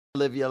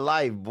Live your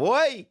life,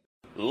 boy.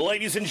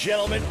 Ladies and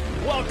gentlemen,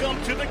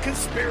 welcome to the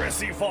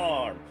Conspiracy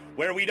Farm,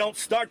 where we don't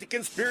start the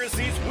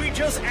conspiracies, we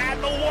just add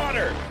the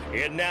water.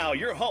 And now,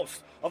 your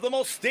host of the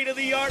most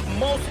state-of-the-art,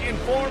 most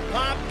informed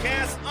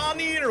podcast on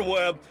the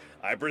interweb,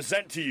 I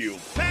present to you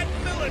Pat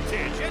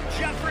Miletich and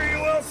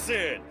Jeffrey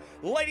Wilson.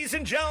 Ladies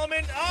and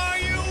gentlemen, are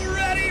you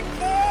ready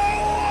for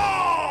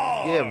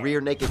war? Yeah,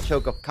 rear naked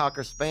choke a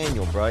Cocker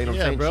Spaniel, bro. You know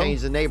what I'm saying? Bro.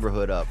 Change the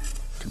neighborhood up.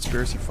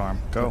 Conspiracy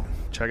Farm. Go.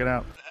 Check it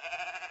out.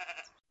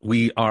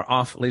 We are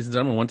off, ladies and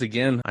gentlemen. Once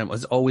again, I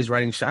was always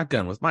riding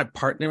shotgun with my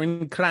partner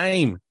in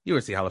crime,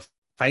 URC Hall of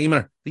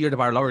Famer, the year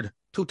of our Lord,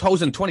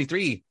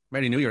 2023.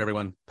 Merry New Year,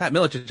 everyone. Pat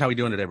Miletich, how are we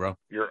doing today, bro?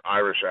 Your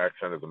Irish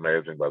accent is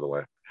amazing, by the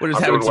way. We're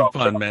just having some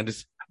fun, man.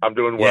 I'm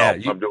doing well.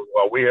 Yeah, I'm doing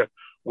well.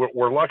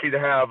 We're lucky to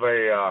have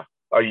a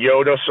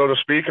Yoda, so to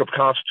speak, of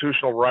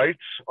constitutional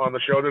rights on the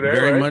show today.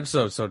 Very right? much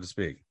so to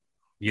speak.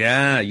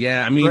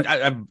 Yeah. I mean,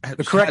 I've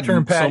the correct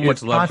term, Pat, so much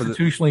is love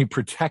constitutionally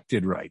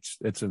protected rights.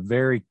 It's a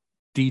very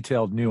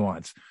detailed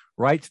nuance.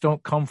 Rights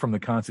don't come from the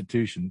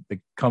Constitution; they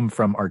come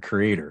from our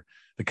Creator.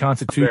 The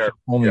Constitution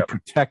only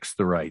protects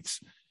the rights.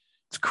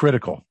 It's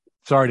critical.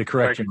 Sorry to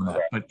correct you on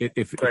that, but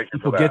if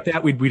people get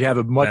that, we'd have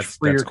a much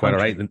freer that's quite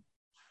country. all right.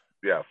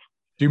 Yes.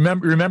 Do you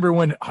remember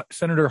when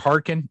Senator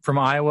Harkin from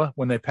Iowa,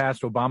 when they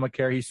passed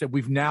Obamacare, he said,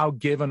 "We've now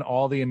given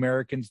all the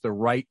Americans the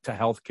right to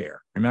health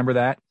care." Remember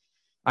that?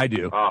 I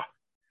do.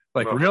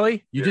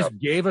 Really? You just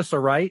gave us a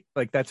right?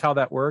 Like, that's how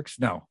that works?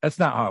 No, that's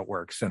not how it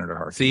works, Senator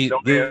Harkin. See,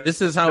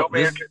 this is how... No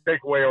man can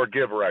take away or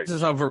give rights. This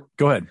is how...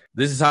 Go ahead.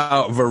 This is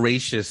how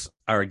voracious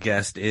our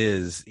guest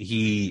is.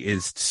 He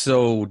is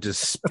so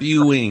just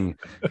spewing,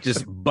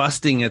 just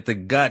busting at the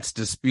guts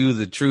to spew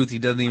the truth. He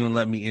doesn't even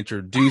let me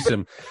introduce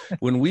him.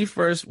 When we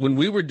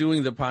were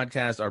doing the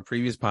podcast, our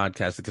previous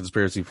podcast, The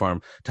Conspiracy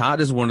Farm,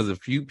 Todd is one of the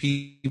few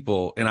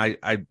people, and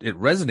it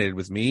resonated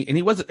with me. And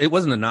it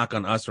wasn't a knock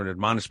on us or an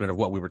admonishment of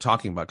what we were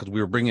talking about, because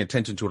we were bringing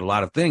attention to it, a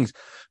lot of things.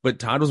 But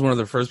Todd was one of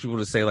the first people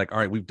to say, like, all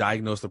right, we've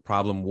diagnosed the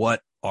problem. What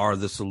are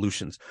the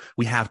solutions?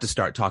 We have to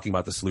start talking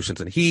about the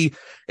solutions. And he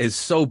is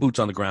so boots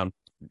on the ground.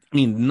 I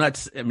mean,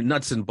 nuts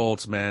and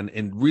bolts, man,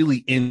 and really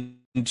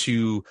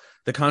into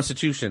the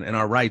Constitution and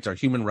our rights, our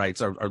human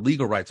rights, our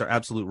legal rights, our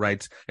absolute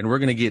rights. And we're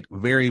going to get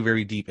very,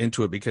 very deep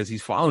into it, because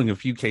he's following a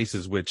few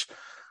cases which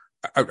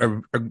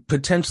are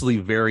potentially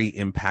very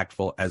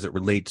impactful as it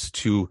relates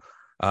to,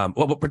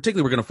 but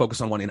particularly we're going to focus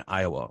on one in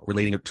Iowa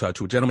relating to a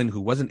gentleman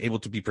who wasn't able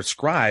to be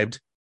prescribed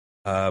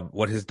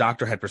what his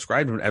doctor had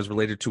prescribed him as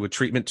related to a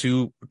treatment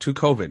to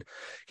COVID.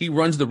 He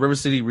runs the River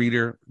City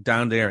Reader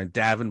down there in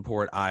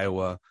Davenport,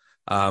 Iowa.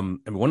 And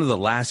one of the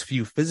last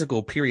few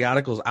physical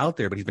periodicals out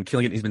there, but he's been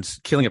killing it. He's been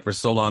killing it for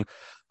so long.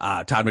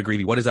 Todd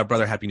McGreevy, what is up,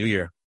 brother? Happy New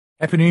Year.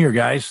 Happy New Year,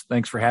 guys.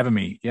 Thanks for having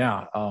me.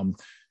 Yeah.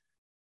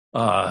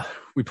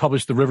 We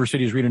published the River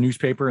Cities Reader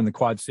newspaper in the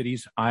Quad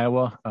Cities,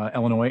 Iowa,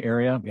 Illinois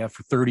area. We have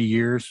for 30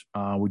 years.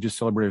 We just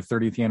celebrated our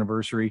 30th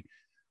anniversary.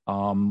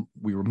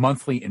 We were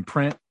monthly in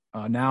print.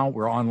 Now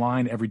we're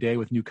online every day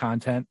with new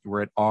content.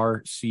 We're at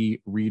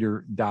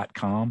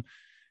rcreader.com.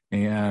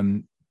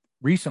 And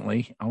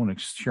recently, I want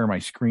to share my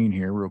screen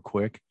here real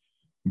quick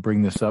and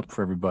bring this up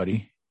for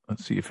everybody.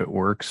 Let's see if it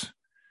works.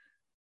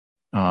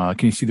 Can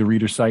you see the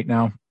Reader site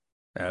now?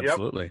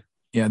 Absolutely.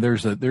 Yeah,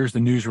 there's the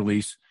news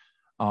release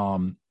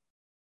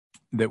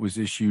that was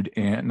issued,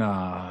 and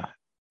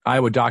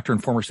Iowa doctor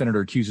and former senator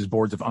accuses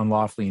boards of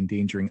unlawfully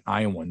endangering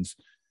Iowans.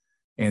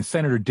 And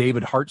Senator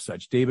David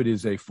Hartsuch. David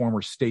is a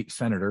former state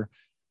senator.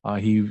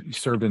 He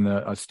served in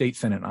the state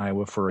senate in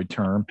Iowa for a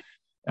term.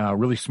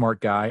 Really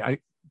smart guy.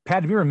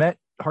 Pat, have you ever met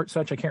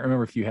Hartsuch? I can't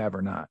remember if you have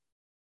or not.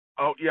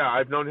 Oh, yeah.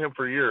 I've known him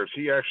for years.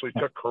 He actually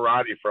took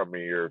karate from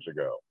me years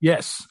ago.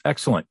 Yes.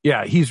 Excellent.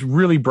 Yeah. He's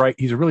really bright.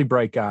 He's a really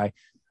bright guy.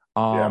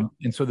 And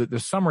so the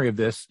summary of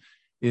this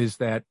is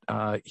that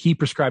he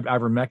prescribed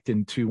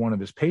ivermectin to one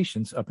of his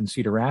patients up in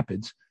Cedar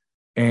Rapids.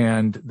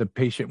 And the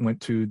patient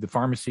went to the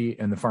pharmacy,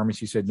 and the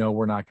pharmacy said, "No,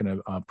 we're not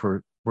going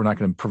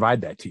to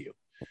provide that to you."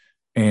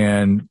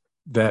 And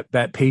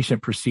that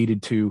patient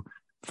proceeded to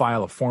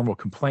file a formal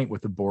complaint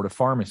with the Board of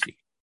Pharmacy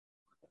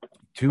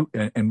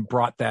and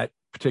brought that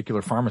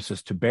particular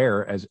pharmacist to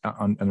bear as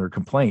under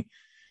complaint.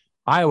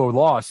 Iowa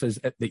law says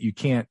that you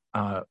can't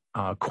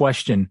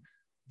question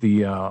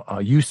the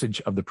usage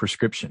of the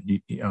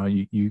prescription.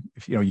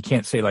 You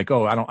can't say like,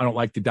 "Oh, I don't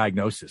like the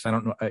diagnosis. I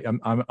don't know.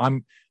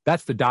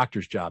 That's the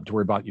doctor's job to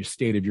worry about your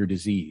state of your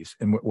disease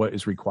and what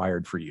is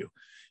required for you."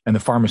 And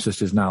the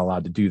pharmacist is not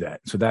allowed to do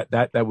that. So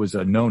that was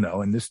a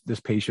no-no. And this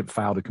patient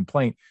filed a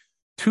complaint.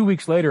 2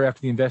 weeks later,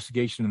 after the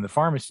investigation and the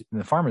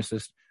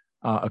pharmacist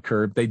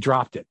occurred, they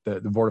dropped it.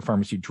 The Board of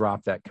Pharmacy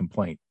dropped that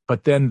complaint.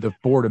 But then the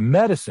Board of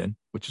Medicine,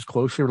 which is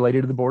closely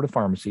related to the Board of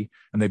Pharmacy,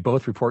 and they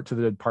both report to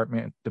the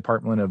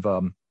Department of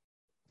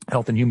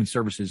Health and Human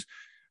Services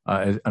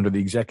under the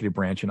executive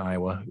branch in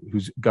Iowa,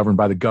 who's governed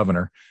by the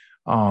governor.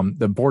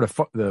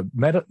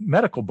 The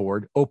medical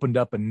board opened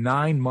up a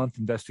 9-month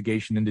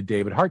investigation into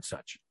David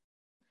Hartsuch,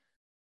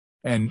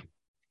 and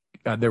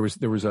there was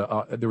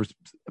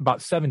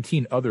about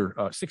 16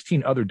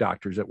 other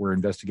doctors that were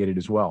investigated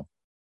as well.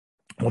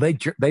 Well,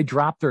 they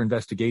dropped their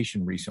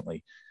investigation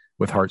recently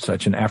with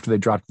Hartsuch, and after they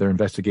dropped their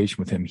investigation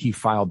with him, he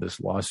filed this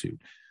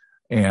lawsuit.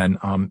 And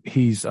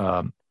he's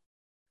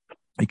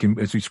you can,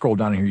 as we scroll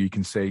down here, you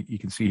can see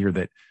here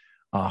that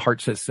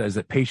Hartsuch says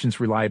that patients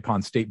rely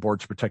upon state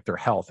boards to protect their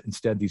health.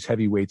 Instead, these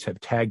heavyweights have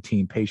tag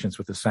team patients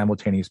with a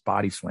simultaneous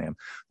body slam.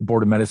 The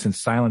Board of Medicine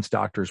silenced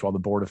doctors while the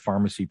Board of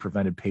Pharmacy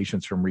prevented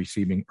patients from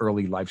receiving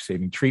early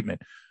life-saving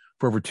treatment.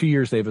 For over 2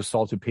 years, they've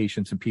assaulted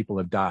patients and people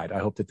have died. I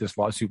hope that this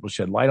lawsuit will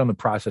shed light on the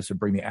process and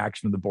bring the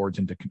action of the boards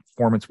into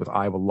conformance with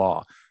Iowa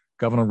law.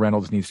 Governor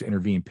Reynolds needs to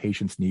intervene.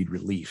 Patients need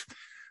relief.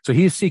 So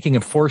he is seeking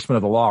enforcement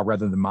of the law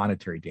rather than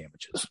monetary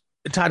damages.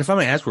 Todd, if I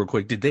may ask real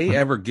quick, did they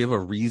ever give a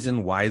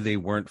reason why they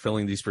weren't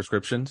filling these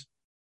prescriptions?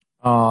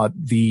 Let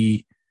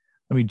me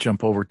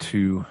jump over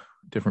to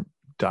a different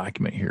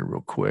document here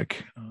real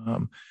quick.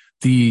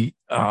 The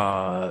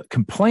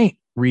complaint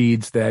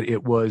reads that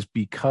it was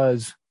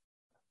because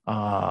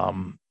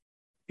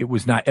it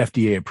was not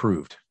FDA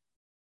approved.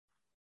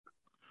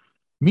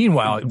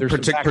 Meanwhile, there's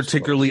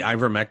particularly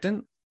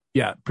ivermectin.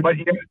 Yeah, but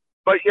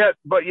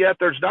yet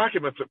there's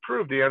documents that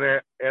prove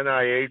the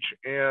NIH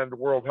and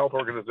World Health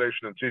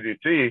Organization and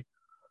CDC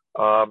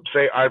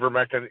say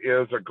ivermectin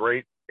is a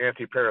great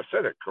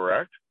antiparasitic,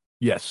 correct?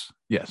 Yes.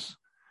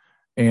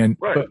 And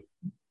right.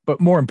 but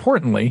more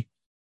importantly,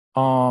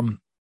 and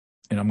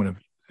I'm going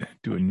to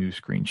do a new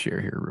screen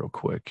share here real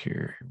quick.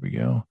 Here we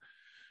go.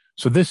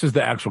 So this is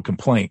the actual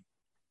complaint,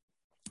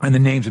 and the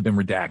names have been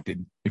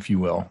redacted, if you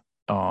will,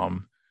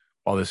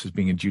 while this is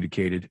being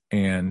adjudicated.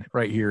 And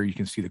right here, you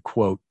can see the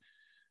quote.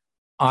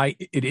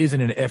 It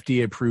isn't an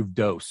FDA approved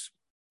dose.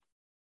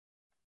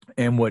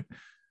 And what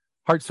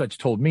Hartsuch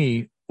told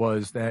me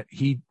was that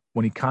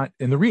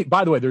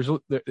by the way,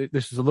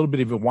 this is a little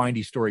bit of a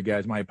windy story,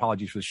 guys. My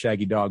apologies for the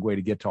shaggy dog way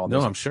to get to all this.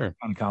 No, I'm sure. It's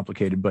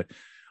uncomplicated, but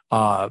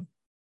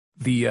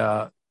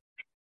the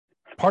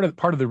part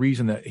of the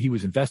reason that he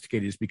was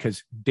investigated is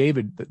because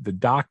David, the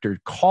doctor,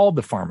 called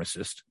the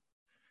pharmacist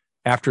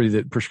after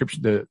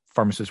the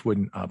pharmacist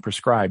wouldn't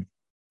prescribe.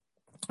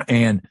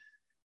 And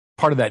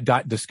part of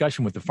that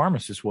discussion with the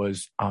pharmacist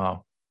was,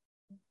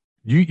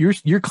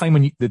 you're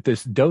claiming that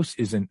this dose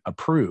isn't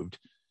approved.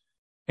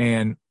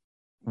 And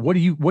what do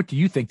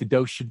you think the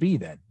dose should be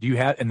then?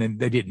 And then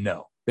they didn't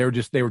know. They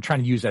were trying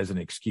to use that as an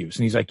excuse.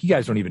 And he's like, you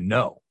guys don't even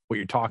know what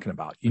you're talking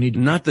about. You need to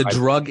not the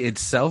drug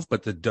itself,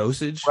 but the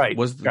dosage. Right,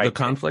 was the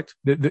conflict.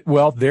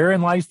 Well,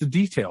 therein lies the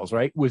details,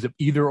 right? Was it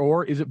either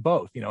or? Is it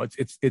both?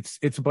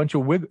 It's a bunch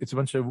of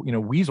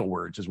weasel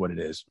words is what it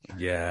is.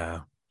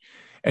 Yeah.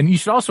 And you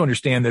should also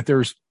understand that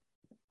there's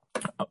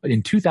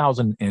in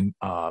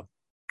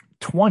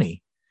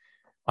 2020,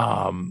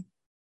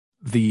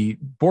 the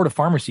Board of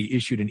Pharmacy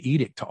issued an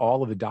edict to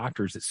all of the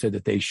doctors that said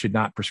that they should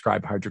not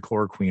prescribe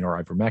hydrochloroquine or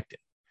ivermectin.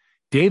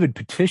 David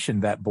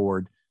petitioned that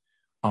board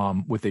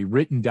with a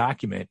written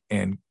document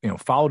and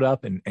followed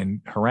up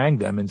and harangued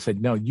them and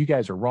said, no, you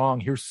guys are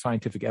wrong. Here's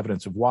scientific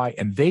evidence of why.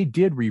 And they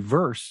did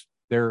reverse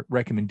their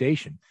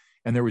recommendation.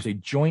 And there was a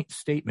joint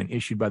statement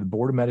issued by the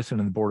Board of Medicine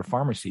and the Board of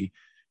Pharmacy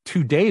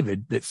to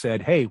David that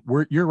said, hey,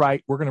 you're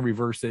right. We're going to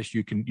reverse this.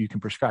 You can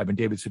prescribe. And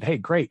David said, hey,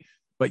 great.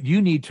 But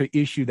you need to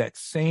issue that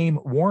same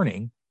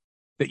warning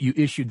that you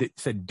issued that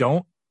said,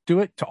 don't do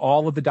it to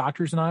all of the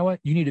doctors in Iowa.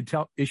 You need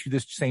to issue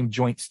this same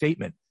joint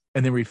statement.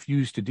 And they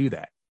refused to do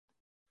that.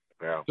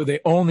 Yeah. So they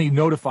only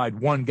notified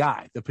one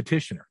guy, the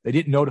petitioner. They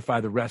didn't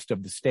notify the rest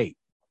of the state.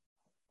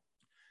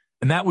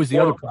 And that was the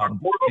other problem.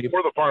 For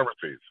the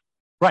pharmacies.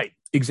 Right.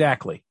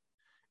 Exactly.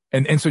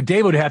 And so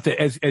David would have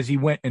to, as he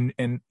went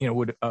and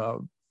would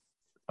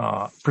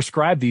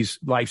prescribe these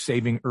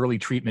life-saving early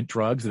treatment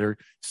drugs that are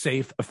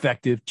safe,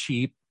 effective,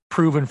 cheap,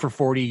 proven for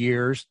 40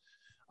 years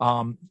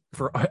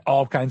for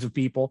all kinds of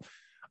people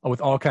with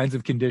all kinds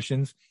of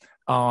conditions.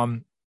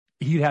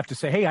 He'd have to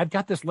say, hey, I've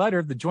got this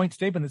letter, the joint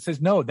statement that says,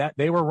 no, that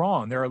they were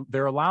wrong.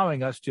 They're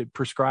allowing us to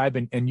prescribe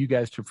and you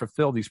guys to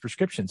fulfill these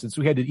prescriptions. And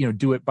so we had to,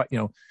 do it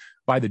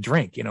by the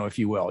drink, if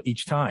you will,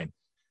 each time.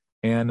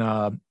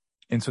 And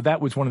so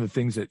that was one of the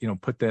things that,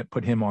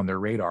 put him on their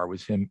radar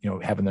was him,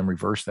 having them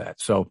reverse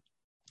that. So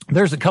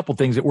there's a couple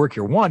things that work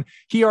here. One,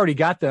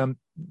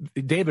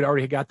 David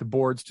already got the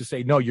boards to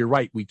say, no, you're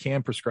right. We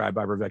can prescribe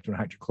ivermectin and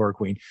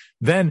hydrochloroquine.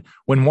 Then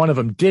when one of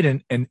them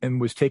didn't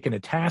and was taken a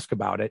task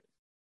about it,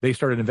 they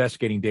started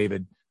investigating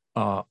David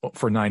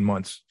for 9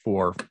 months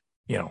for,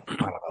 I don't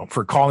know,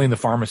 for calling the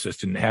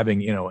pharmacist and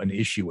having, an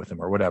issue with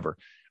him or whatever.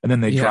 And then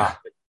they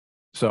dropped it.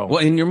 So, well,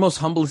 in your most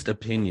humblest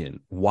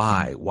opinion,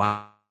 why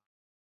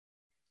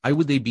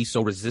would they be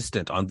so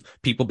resistant on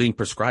people being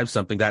prescribed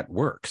something that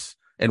works?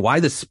 And why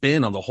the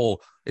spin on the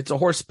whole, it's a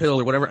horse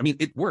pill or whatever? I mean,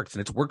 it works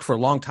and it's worked for a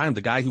long time.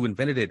 The guy who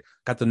invented it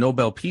got the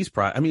Nobel Peace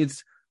Prize. I mean,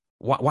 it's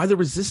why the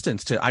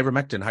resistance to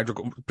ivermectin,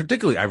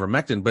 particularly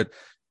ivermectin, but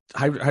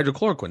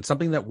hydrochloroquine,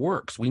 something that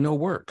works. We know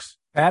works.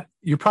 Pat,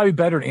 you're probably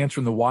better at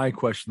answering the why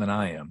question than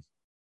I am.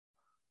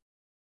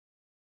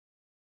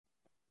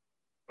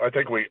 I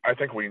think we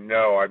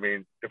know. I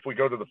mean, if we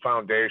go to the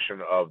foundation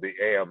of the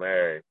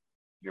AMA,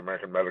 the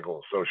American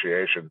Medical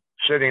Association,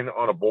 sitting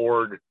on a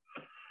board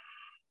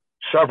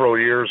several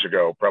years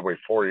ago, probably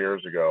 4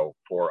 years ago,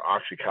 for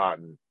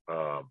OxyContin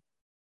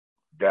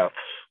deaths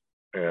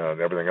and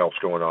everything else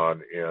going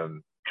on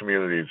in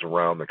communities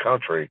around the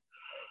country,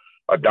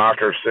 a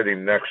doctor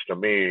sitting next to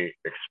me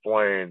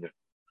explained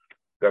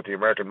that the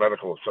American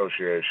Medical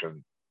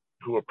Association,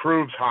 who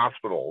approves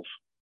hospitals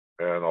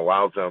and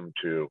allows them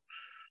to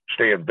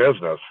stay in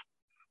business,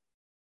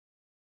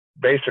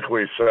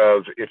 basically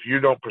says, if you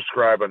don't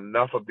prescribe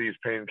enough of these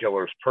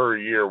painkillers per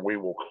year, we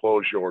will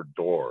close your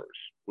doors.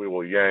 We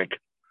will yank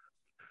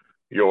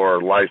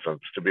your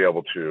license to be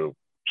able to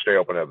stay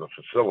open as a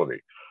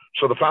facility.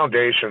 So the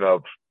foundation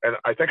of, and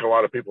I think a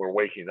lot of people are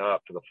waking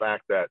up to the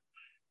fact that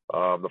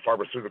the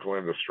pharmaceutical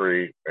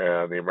industry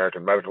and the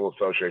American Medical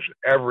Association,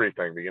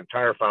 everything, the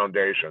entire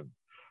foundation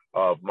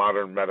of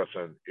modern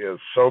medicine is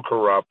so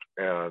corrupt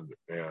and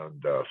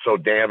so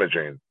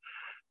damaging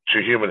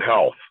to human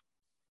health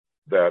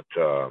that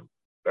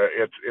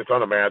it's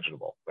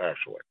unimaginable,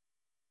 actually.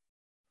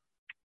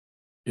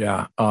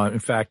 Yeah. In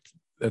fact,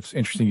 that's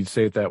interesting you'd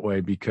say it that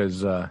way,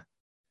 because I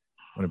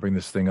want to bring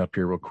this thing up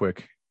here real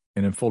quick.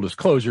 And in full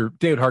disclosure,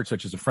 David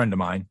Hartsuch is a friend of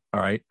mine. All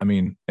right. I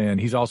mean,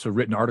 and he's also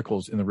written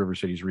articles in the River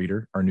Cities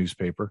Reader, our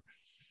newspaper.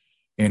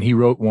 And he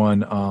wrote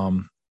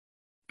one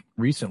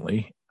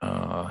recently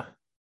in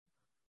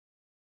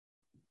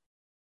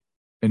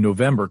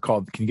November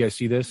called, can you guys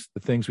see this?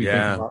 The things we think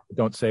about,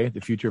 don't say,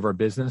 the future of our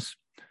business.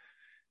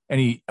 And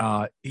he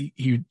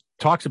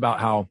talks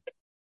about how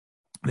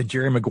the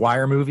Jerry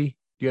Maguire movie,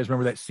 do you guys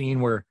remember that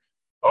scene where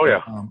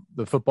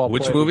the football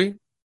player, movie?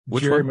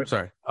 Which one?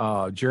 Sorry.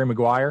 Jerry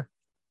Maguire.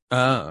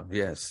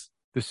 Yes.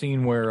 The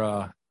scene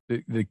where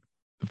the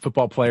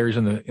football player's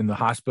in the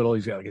hospital.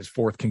 He's got like his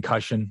fourth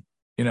concussion,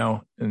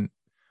 and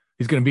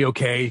he's going to be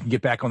okay. He can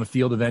get back on the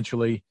field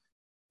eventually.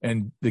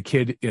 And the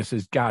kid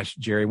says, gosh,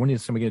 Jerry, when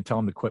is somebody going to tell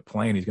him to quit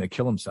playing? He's going to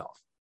kill himself.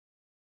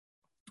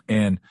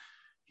 And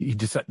he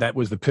just, that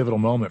was the pivotal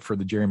moment for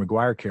the Jerry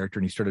Maguire character.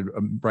 And he started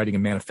writing a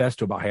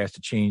manifesto about how he has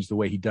to change the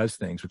way he does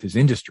things with his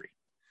industry.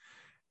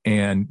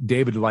 And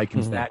David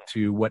likens that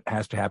to what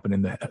has to happen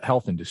in the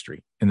health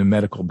industry, in the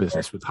medical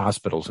business with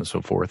hospitals and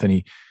so forth.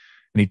 And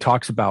he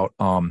talks about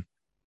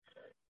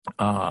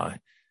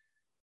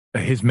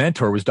his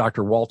mentor was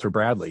Dr. Walter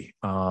Bradley,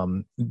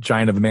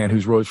 giant of a man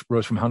who's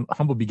rose from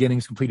humble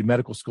beginnings, completed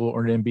medical school,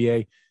 earned an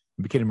MBA,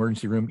 and became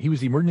emergency room. He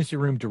was the emergency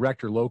room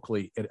director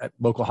locally at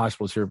local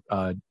hospitals here,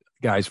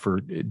 guys,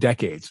 for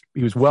decades.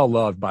 He was well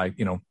loved by,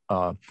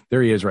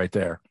 there he is right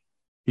there.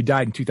 He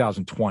died in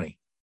 2020.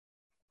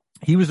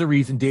 He was the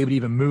reason David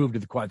even moved to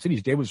the Quad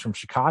Cities. David was from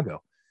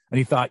Chicago, and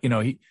he thought,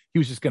 he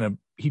was just going to,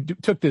 he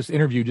took this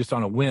interview just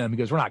on a whim. He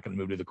goes, we're not going to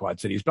move to the Quad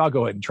Cities, but I'll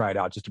go ahead and try it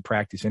out just to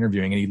practice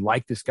interviewing. And he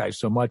liked this guy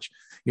so much.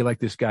 He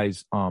liked this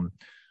guy's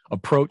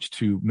approach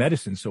to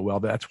medicine so well.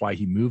 That's why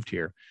he moved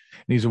here.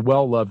 And he's a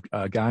well-loved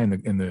guy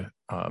in the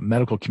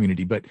medical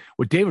community. But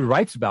what David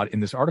writes about in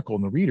this article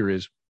in the Reader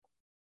is,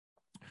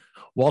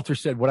 Walter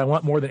said, what I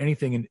want more than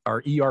anything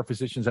are ER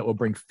physicians that will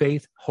bring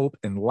faith, hope,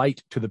 and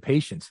light to the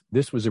patients.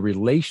 This was a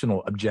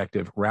relational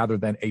objective rather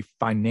than a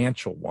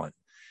financial one.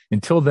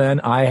 Until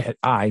then, I,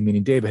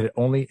 meaning David, had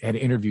only had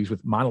interviews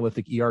with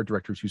monolithic ER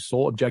directors whose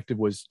sole objective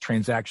was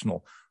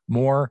transactional,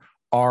 more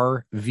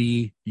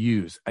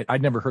RVUs.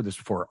 I'd never heard this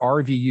before.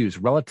 RVUs,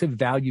 relative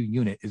value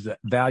unit, is a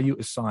value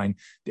assigned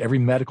to every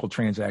medical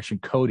transaction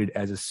coded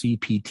as a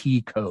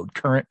CPT code,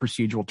 current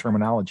procedural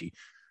terminology.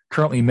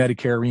 Currently,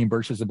 Medicare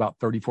reimburses about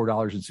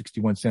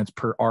 $34.61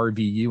 per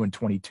RVU in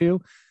 22,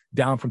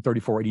 down from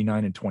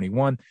 $34.89 in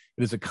 21.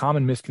 It is a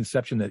common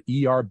misconception that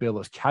ER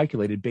bill is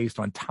calculated based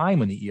on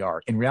time in the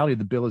ER. In reality,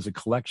 the bill is a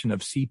collection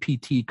of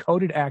CPT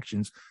coded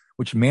actions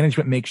which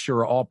management makes sure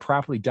are all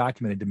properly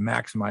documented to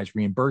maximize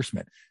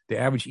reimbursement. The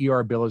average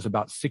ER bill is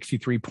about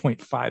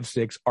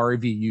 63.56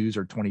 RVUs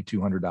or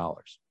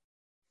 $2,200.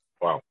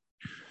 Wow.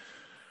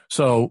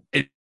 So,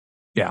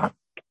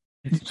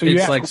 So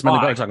it's like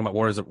somebody talking about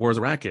war is a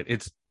racket.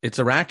 It's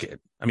a racket.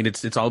 I mean,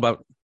 it's all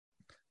about.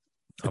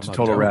 It's a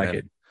total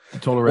racket.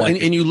 Total racket.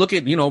 Well, and you look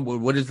at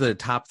what is the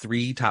top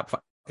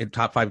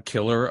five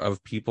killer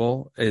of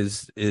people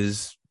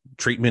is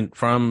treatment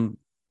from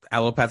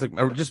allopathic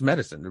or just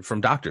medicine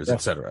from doctors,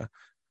 etc.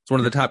 It's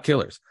one of the top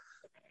killers.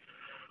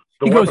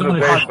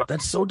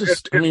 That's so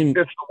disturbing.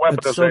 It's the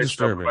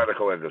weaponization of the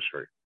medical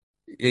industry.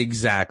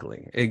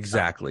 Exactly.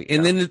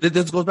 And then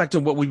this goes back to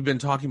what we've been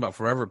talking about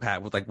forever,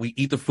 Pat, with we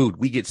eat the food,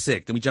 we get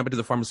sick, then we jump into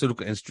the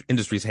pharmaceutical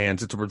industry's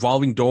hands. It's a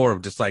revolving door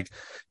of just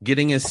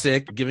getting us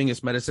sick, giving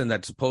us medicine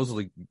that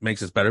supposedly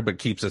makes us better, but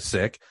keeps us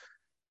sick.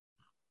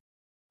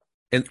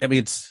 And I mean,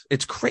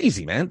 it's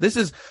crazy, man. This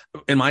is,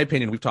 in my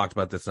opinion, we've talked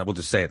about this, and I will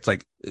just say it's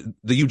like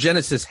the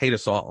eugenicists hate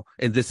us all.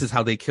 And this is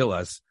how they kill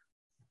us,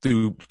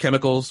 through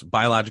chemicals,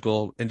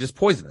 biological, and just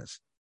poisonous.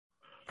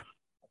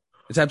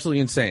 It's absolutely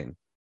insane.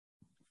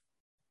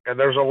 And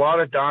there's a lot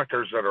of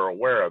doctors that are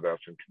aware of this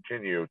and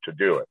continue to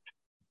do it.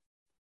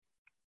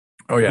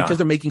 Oh, yeah. Because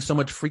they're making so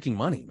much freaking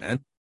money,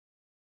 man.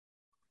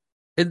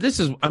 And this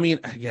is, I mean,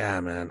 yeah,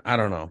 man, I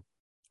don't know.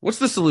 What's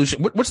the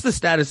solution? What's the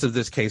status of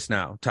this case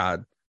now,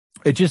 Todd?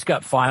 It just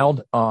got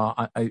filed.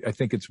 I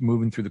think it's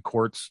moving through the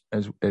courts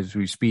as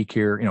we speak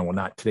here. Well,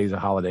 not today's a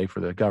holiday for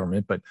the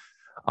government, but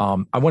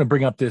I want to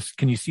bring up this.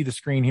 Can you see the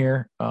screen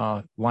here?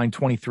 Line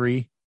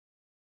 23.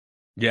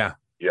 Yeah.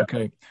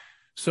 Okay.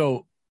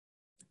 So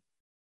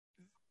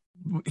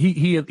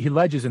he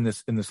alleges in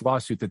this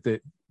lawsuit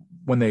that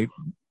when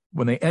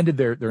they ended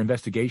their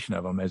investigation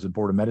of him as a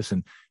board of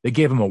medicine, they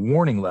gave him a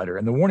warning letter,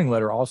 and the warning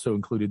letter also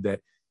included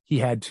that he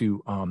had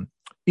to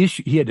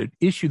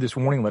issue this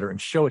warning letter and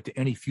show it to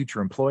any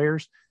future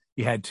employers.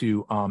 He had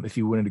to, if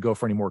he wanted to go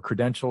for any more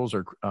credentials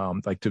or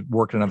like to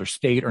work in another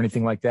state or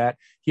anything like that,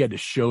 he had to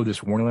show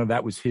this warning letter.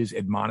 That was his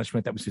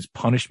admonishment. That was his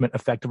punishment,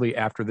 effectively,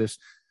 after this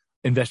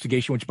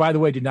investigation, which, by the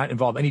way, did not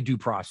involve any due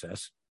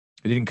process.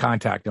 They didn't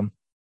contact him.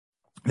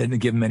 They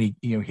didn't give him any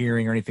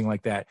hearing or anything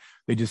like that.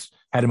 They just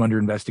had him under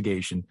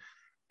investigation,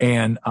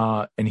 and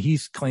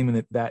he's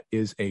claiming that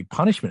is a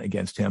punishment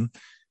against him.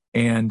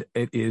 And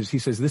it is, he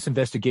says, this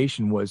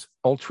investigation was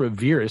ultra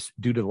vires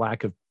due to the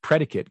lack of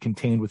predicate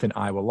contained within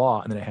Iowa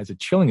law, and that it has a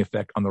chilling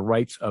effect on the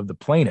rights of the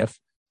plaintiff,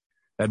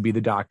 that'd be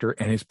the doctor,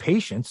 and his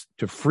patients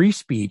to free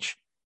speech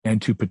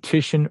and to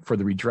petition for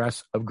the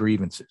redress of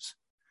grievances.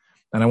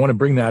 And I want to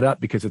bring that up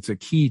because it's a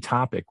key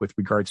topic with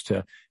regards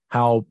to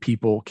how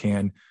people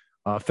can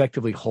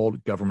effectively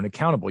hold government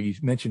accountable. You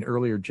mentioned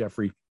earlier,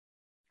 Jeffrey,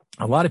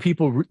 a lot of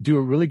people do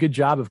a really good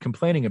job of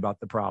complaining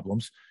about the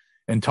problems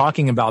and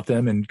talking about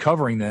them and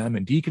covering them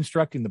and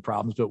deconstructing the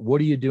problems, but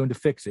what are you doing to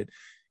fix it?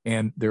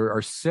 And there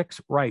are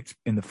 6 rights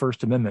in the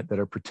First Amendment that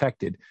are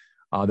protected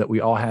that we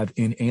all have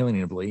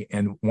inalienably.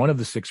 And one of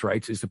the 6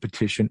 rights is the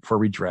petition for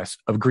redress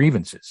of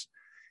grievances.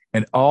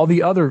 And all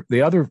the other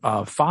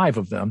 5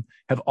 of them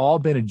have all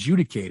been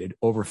adjudicated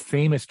over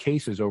famous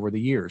cases over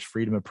the years: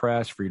 freedom of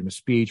press, freedom of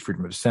speech,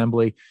 freedom of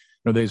assembly.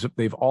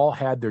 They've all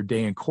had their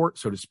day in court,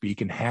 so to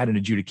speak, and had an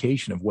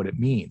adjudication of what it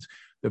means.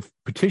 The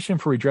petition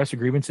for redress of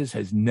grievances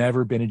has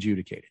never been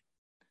adjudicated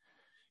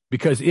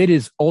because it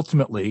is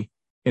ultimately,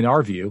 in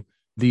our view,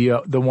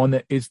 the one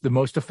that is the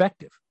most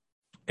effective.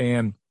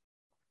 And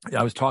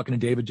I was talking to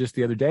David just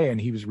the other day,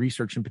 and he was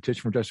researching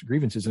petition for redress of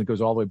grievances, and it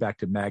goes all the way back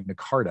to Magna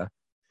Carta.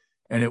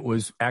 And it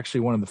was actually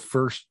one of the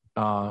first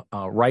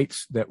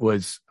rights that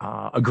was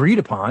agreed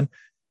upon.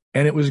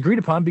 And it was agreed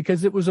upon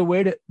because it was a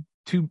way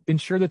to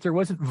ensure that there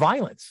wasn't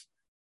violence,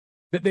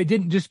 that they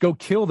didn't just go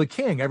kill the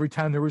king every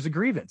time there was a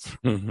grievance.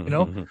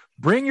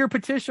 Bring your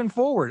petition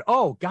forward.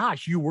 Oh,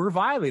 gosh, you were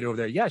violated over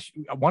there. Yes,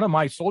 one of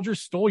my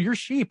soldiers stole your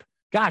sheep.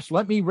 Gosh,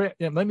 let me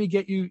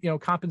get you,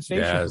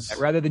 compensation for that,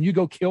 rather than you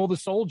go kill the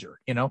soldier.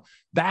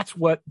 That's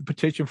what the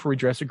petition for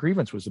redress of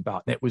grievance was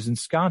about. And it was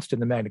ensconced in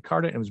the Magna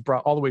Carta, and it was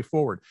brought all the way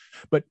forward.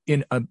 But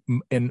in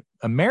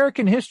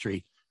American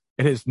history,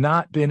 it has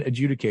not been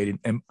adjudicated.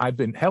 And I've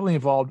been heavily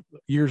involved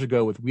years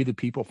ago with We the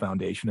People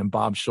Foundation and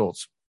Bob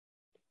Schultz,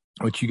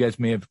 which you guys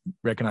may have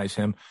recognized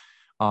him.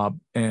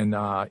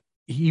 And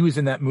he was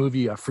in that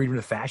movie, Freedom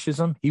to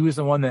Fascism. He was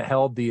the one that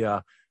held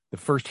the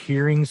first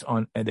hearings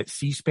that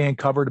C-SPAN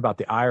covered about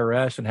the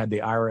IRS and had the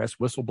IRS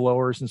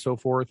whistleblowers and so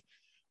forth.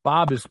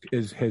 Bob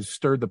has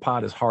stirred the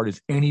pot as hard as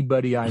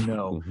anybody I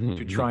know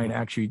to try and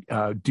actually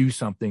do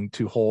something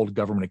to hold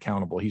government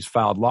accountable. He's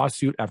filed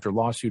lawsuit after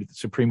lawsuit at the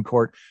Supreme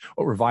Court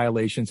over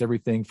violations,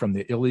 everything from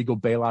the illegal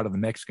bailout of the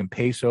Mexican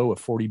peso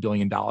of $40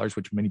 billion,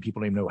 which many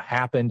people don't even know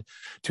happened,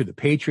 to the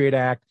Patriot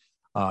Act,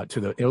 to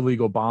the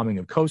illegal bombing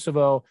of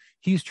Kosovo.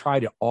 He's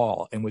tried it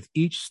all. And with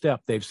each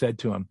step, they've said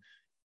to him,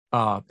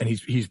 and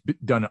he's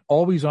done it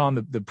always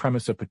on the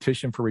premise of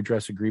petition for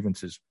redress of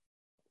grievances.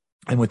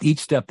 And with each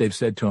step, they've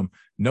said to him,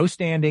 no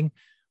standing.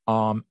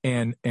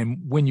 And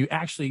when you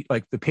actually,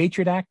 like the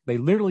Patriot Act, they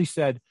literally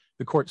said,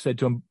 the court said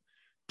to him,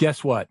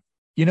 guess what?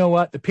 You know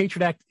what? The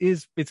Patriot Act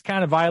it's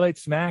kind of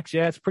violates smacks.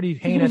 Yeah, it's pretty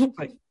heinous.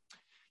 But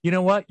you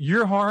know what?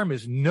 Your harm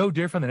is no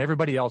different than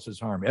everybody else's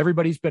harm.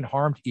 Everybody's been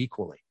harmed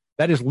equally.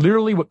 That is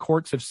literally what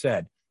courts have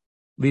said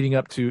leading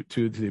up to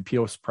the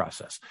appeals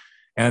process.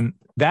 And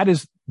that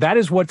is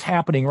what's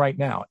happening right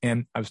now.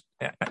 And I was,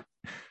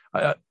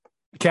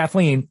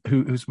 Kathleen,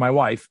 who's my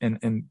wife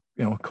and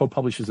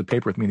co-publishes the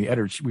paper with me, the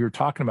editor, we were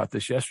talking about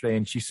this yesterday,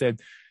 and she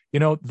said,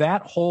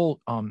 that whole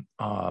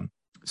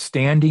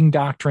standing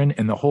doctrine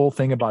and the whole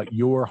thing about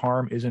your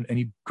harm isn't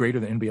any greater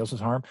than anybody else's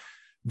harm.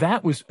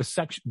 That was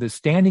the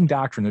standing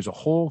doctrine. There's a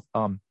whole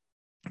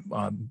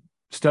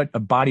a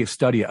body of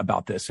study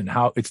about this and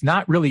how it's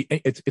not really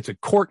it's a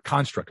court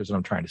construct, is what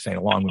I'm trying to say in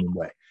a long-winded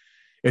way.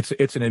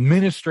 It's an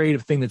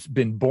administrative thing that's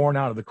been born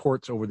out of the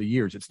courts over the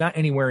years. It's not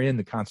anywhere in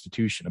the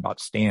Constitution about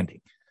standing,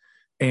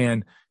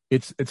 and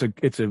it's a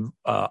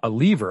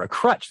lever, a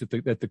crutch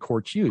that the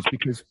courts use,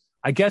 because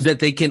I guess that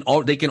they can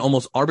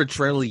almost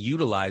arbitrarily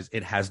utilize.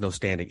 It has no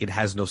standing. It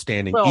has no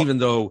standing, even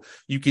though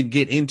you can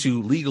get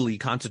into legally,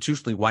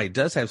 constitutionally why it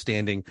does have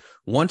standing.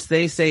 Once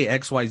they say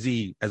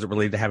XYZ as it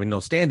related to having no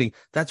standing,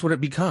 that's what it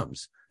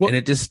becomes, and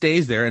it just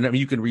stays there. And I mean,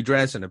 you can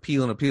redress and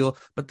appeal,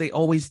 but they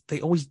always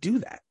do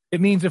that. It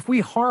means if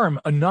we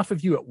harm enough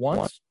of you at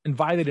once and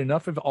violate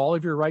enough of all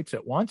of your rights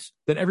at once,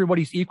 then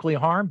everybody's equally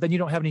harmed, then you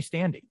don't have any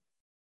standing.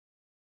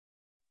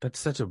 That's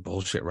such a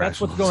bullshit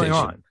That's what's rationalization.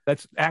 going on.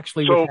 That's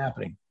actually what's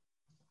happening.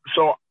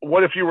 So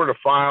what if you were to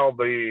file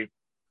the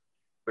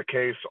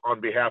case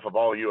on behalf of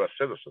all U.S.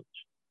 citizens?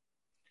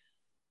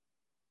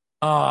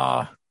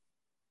 Well,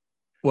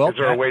 is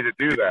there a way to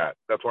do that?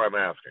 That's why I'm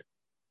asking.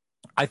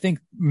 I think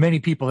many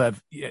people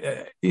have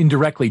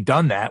indirectly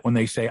done that when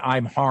they say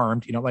I'm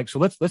harmed, so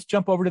let's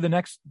jump over to the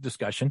next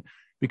discussion,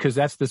 because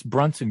that's this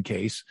Brunson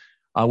case,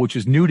 which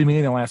is new to me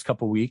in the last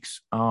couple of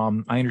weeks.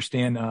 I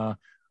understand our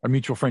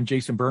mutual friend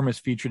Jason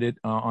Burmis featured it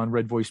on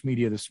Red Voice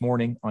Media this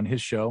morning on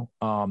his show,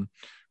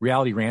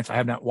 Reality Rants. I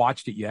have not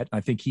watched it yet.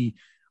 I think he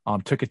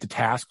took it to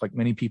task, like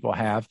many people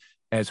have,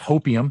 as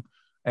hopium,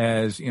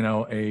 as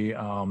a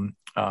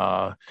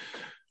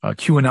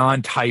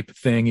QAnon type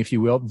thing, if you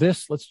will.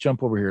 Let's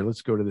jump over here.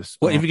 Let's go to this.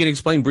 Well, if you can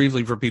explain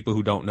briefly for people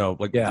who don't know,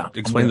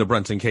 explain the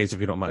Brunson case,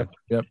 if you don't mind.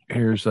 Yep.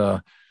 Here's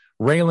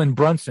Raylan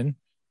Brunson.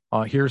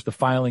 Here's the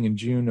filing in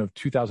June of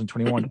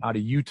 2021 out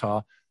of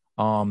Utah.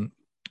 And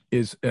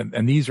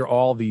these are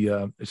all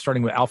the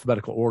starting with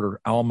alphabetical order,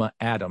 Alma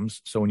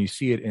Adams. So when you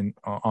see it in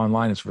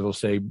online, it's where they'll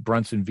say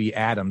Brunson v.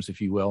 Adams,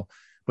 if you will.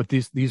 But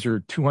these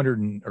are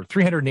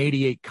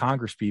 388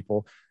 Congress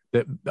people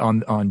that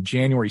on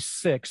January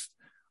 6th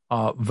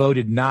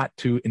voted not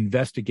to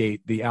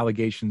investigate the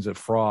allegations of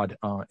fraud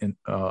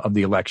of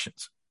the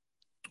elections.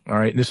 All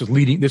right, and this is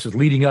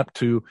leading up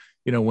to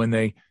when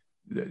they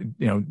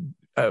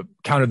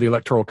counted the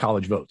Electoral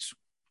College votes,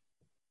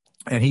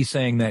 and he's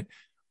saying that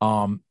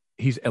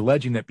he's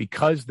alleging that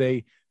because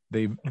they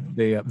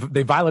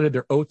violated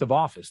their oath of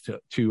office to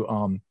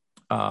hold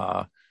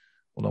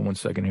on one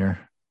second here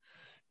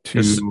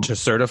to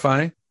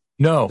certify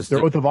their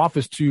oath of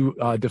office to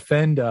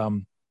defend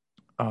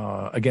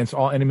against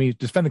all enemies,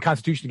 defend the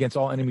Constitution against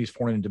all enemies,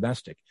 foreign and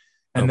domestic,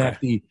 and that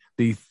the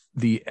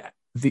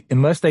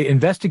unless they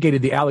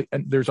investigated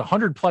there's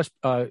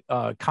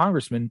 100+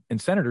 congressmen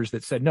and senators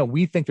that said no,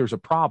 we think there's a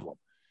problem,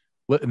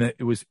 and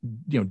it was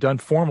done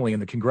formally in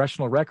the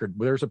congressional record.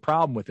 There's a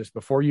problem with this.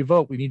 Before you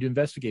vote, we need to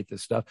investigate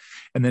this stuff,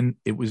 and then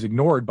it was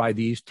ignored by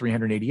these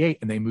 388,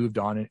 and they moved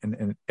on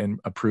and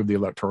approved the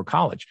Electoral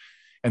College.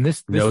 And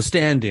this no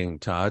standing,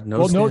 Todd.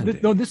 No.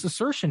 This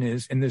assertion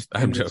is in this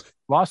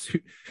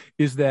lawsuit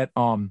is that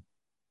and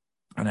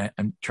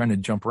I'm trying to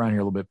jump around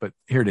here a little bit, but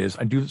here it is.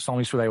 I do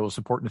solemnly swear that I will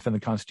support and defend the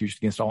Constitution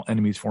against all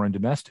enemies, foreign and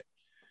domestic.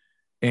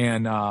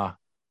 And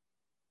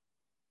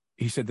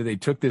he said that they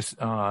took this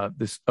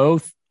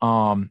oath,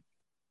 and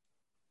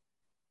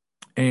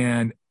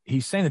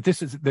he's saying that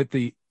this is that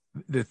the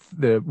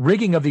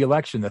rigging of the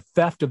election, the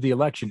theft of the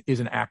election, is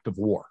an act of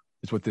war.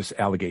 Is what this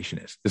allegation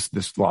is.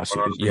 This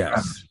lawsuit is.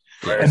 Yes.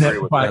 That's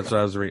what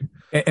I was reading.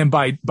 And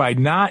by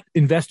not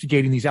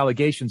investigating these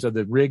allegations of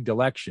the rigged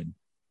election,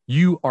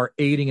 you are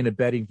aiding and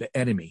abetting the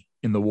enemy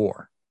in the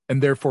war,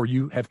 and therefore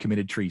you have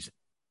committed treason.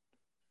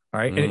 All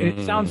right, and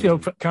it sounds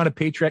kind of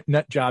patriot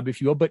nut job, if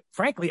you will, but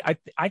frankly, I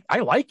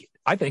like it.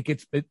 I think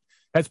it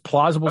has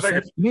plausible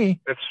sense to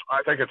me.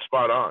 I think it's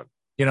spot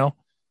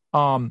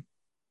on.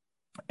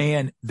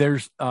 And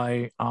there's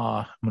I'm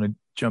going to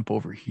jump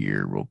over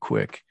here real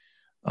quick.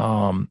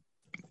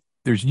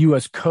 There's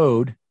U.S.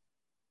 code,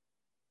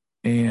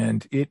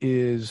 and it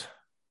is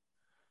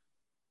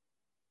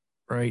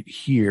right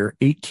here,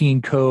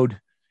 18 code,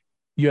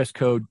 U.S.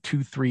 code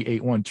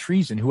 2381,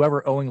 treason.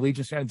 Whoever owing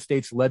allegiance to the United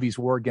States levies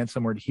war against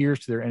them or adheres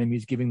to their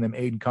enemies, giving them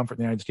aid and comfort in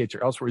the United States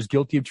or elsewhere, is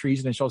guilty of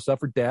treason and shall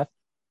suffer death,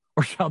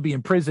 or shall be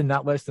imprisoned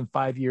not less than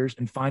 5 years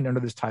and fined under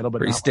this title, but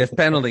pretty stiff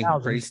penalty,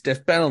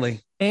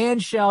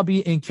 and shall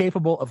be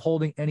incapable of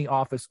holding any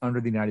office under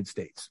the United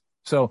States.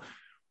 So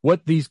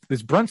what this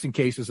Brunson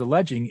case is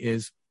alleging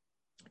is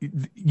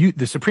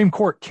the Supreme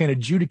Court can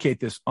adjudicate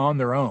this on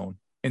their own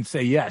and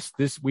say, yes,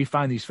 we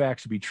find these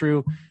facts to be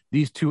true.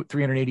 These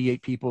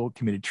 388 people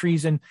committed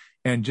treason,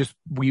 and just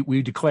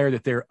we declare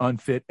that they're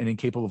unfit and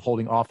incapable of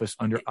holding office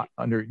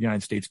under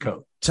United States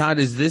code. Todd,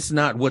 is this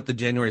not what the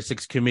January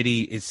 6th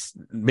committee is?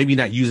 Maybe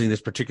not using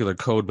this particular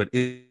code, but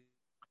isn't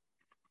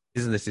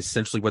this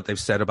essentially what they've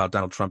said about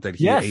Donald Trump, that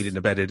he aided and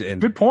abetted? And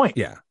good point.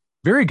 Yeah,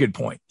 very good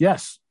point.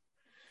 Yes.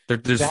 They're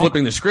exactly.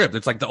 Flipping the script.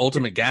 It's like the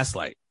ultimate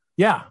gaslight.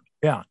 Yeah,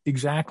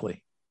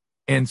 exactly.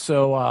 And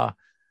so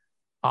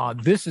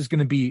this is going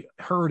to be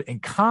heard in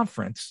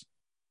conference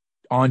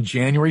on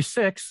January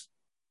 6th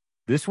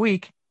this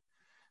week.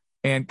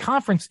 And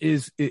conference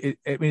is,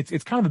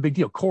 it's kind of a big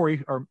deal.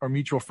 Corey, our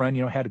mutual friend,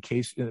 had a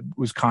case,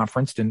 was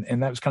conferenced,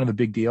 and that was kind of a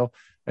big deal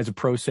as a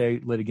pro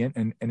se litigant,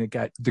 and it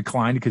got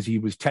declined because he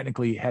was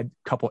technically had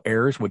a couple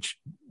errors, which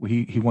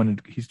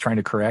he's trying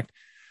to correct.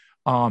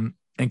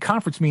 And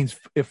conference means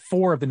if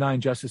 4 of the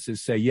 9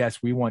 justices say,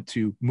 yes, we want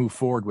to move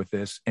forward with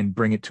this and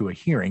bring it to a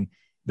hearing,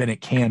 then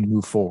it can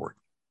move forward.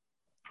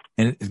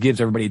 And it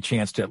gives everybody a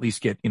chance to at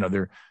least get,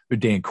 their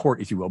day in court,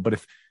 if you will.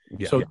 But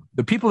so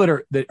the people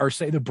that are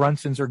say the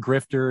Brunsons are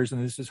grifters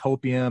and this is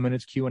hopium and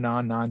it's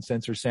QAnon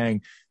nonsense are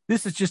saying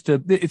this is just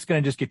it's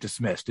going to just get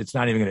dismissed. It's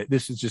not even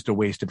this is just a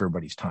waste of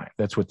everybody's time.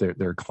 That's what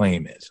their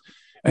claim is.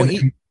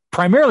 And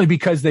primarily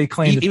because they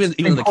claim even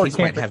the case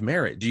might have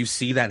merit. Do you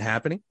see that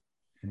happening?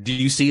 Do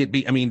you see it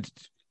be? I mean,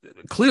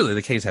 clearly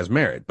the case has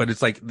merit, but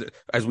it's like,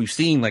 as we've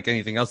seen, like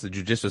anything else, the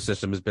judicial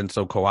system has been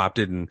so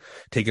co-opted and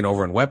taken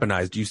over and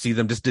weaponized. Do you see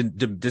them just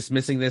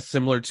dismissing this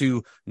similar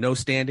to no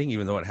standing,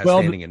 even though it has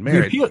standing and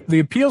merit? The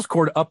appeals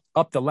court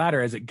up the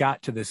ladder as it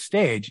got to this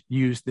stage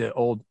used the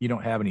old, you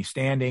don't have any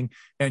standing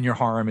and your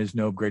harm is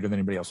no greater than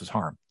anybody else's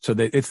harm. So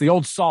it's the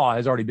old saw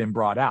has already been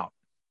brought out.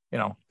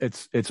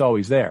 It's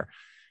always there.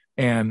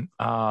 And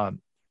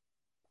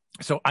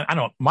so I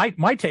don't know.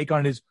 My take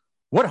on it is,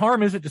 what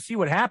harm is it to see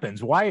what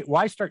happens?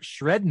 Why start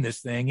shredding this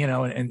thing,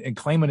 and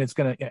claiming it's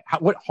going to,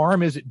 what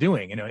harm is it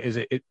doing? Is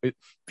it, if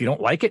you don't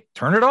like it,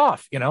 turn it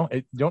off,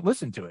 don't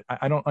listen to it.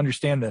 I don't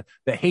understand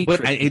the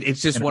hatred. But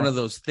it's just one of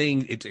those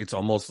things. It's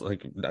almost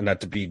like,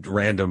 not to be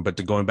random, but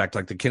to going back to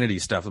like the Kennedy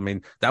stuff. I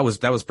mean, that was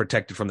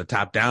protected from the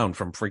top down,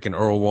 from freaking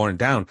Earl Warren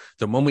down.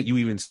 The moment you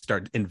even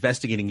start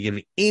investigating,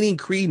 giving any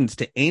credence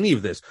to any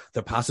of this,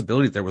 the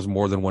possibility that there was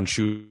more than one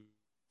shooter,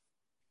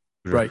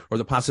 right, or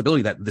the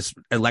possibility that this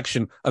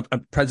election, a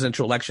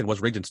presidential election,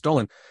 was rigged and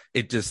stolen,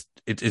 it's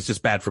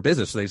just bad for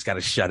business. So they just got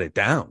to shut it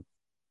down.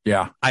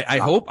 Yeah, I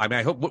hope.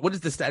 What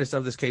is the status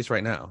of this case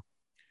right now?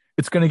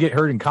 It's going to get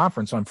heard in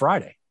conference on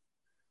Friday.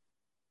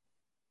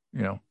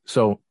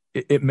 So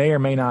it may or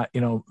may not,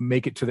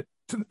 make it to the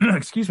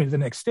excuse me, the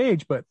next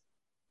stage. But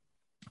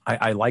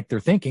I like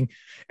their thinking,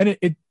 and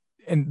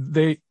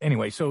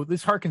anyway. So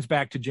this harkens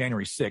back to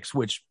January 6th,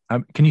 which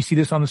can you see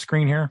this on the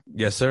screen here?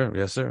 Yes, sir.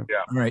 Yes, sir.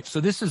 Yeah. All right. So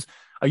this is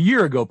a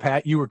year ago,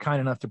 Pat. You were kind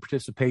enough to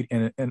participate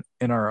in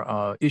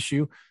our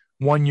issue.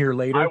 1 year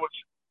later, I was,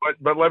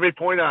 but let me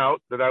point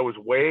out that I was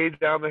way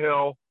down the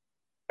hill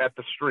at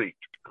the street.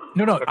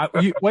 No.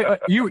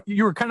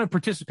 You were kind of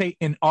participate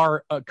in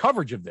our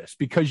coverage of this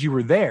because you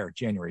were there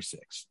January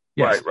 6th.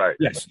 Yes. Right.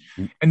 Yes.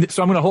 And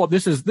so I'm going to hold.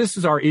 This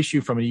is our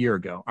issue from a year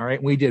ago. All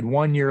right. We did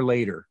 1 year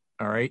later.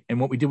 All right. And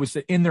what we did was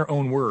in their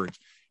own words.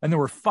 And there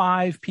were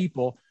 5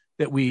 people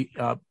that we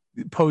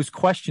posed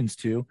questions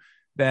to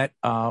that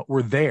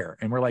were there.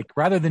 And we're like,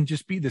 rather than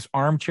just be this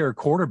armchair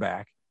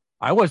quarterback,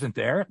 I wasn't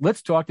there.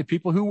 Let's talk to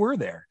people who were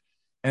there.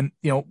 And,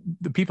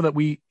 the people that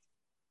we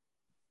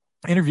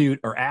interviewed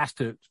or asked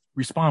to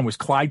respond was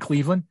Clyde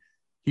Cleveland.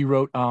 He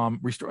wrote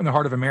Restoring the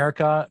Heart of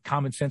America,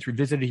 Common Sense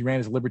Revisited. He ran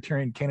as a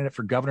Libertarian candidate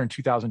for governor in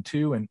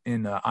 2002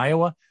 in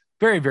Iowa.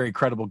 Very, very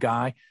credible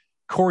guy.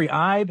 Corey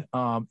Ibe,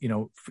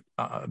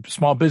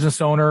 small business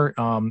owner,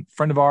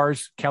 friend of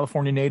ours,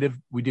 California native.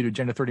 We did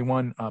Agenda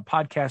 31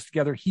 podcast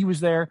together. He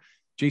was there.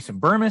 Jason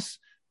Burmis,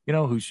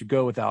 who should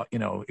go without,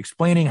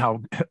 explaining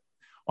how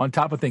on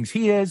top of things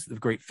he is, the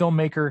great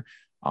filmmaker,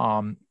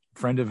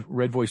 friend of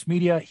Red Voice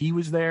Media. He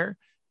was there.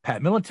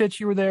 Pat Miletich,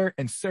 you were there.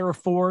 And Sarah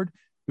Ford,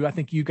 who I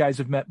think you guys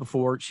have met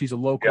before. She's a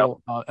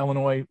local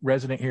Illinois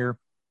resident here,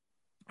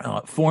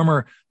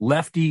 former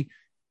lefty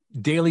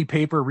daily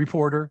paper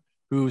reporter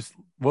who's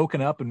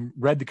woken up and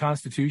read the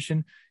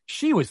Constitution.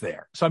 She was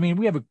there. So, I mean,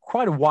 we have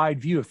quite a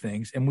wide view of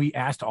things, and we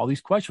asked all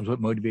these questions. What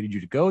motivated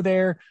you to go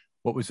there?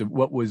 What was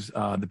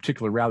the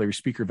particular rally or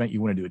speaker event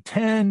you wanted to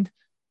attend?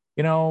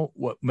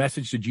 What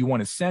message did you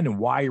want to send, and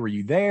why were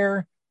you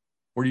there?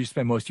 Where do you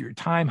spend most of your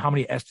time? How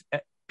many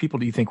people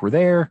do you think were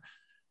there?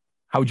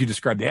 How would you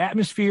describe the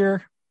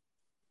atmosphere?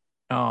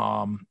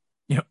 I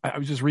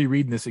was just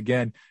rereading this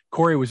again.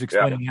 Corey was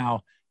explaining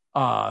how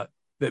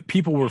that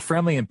people were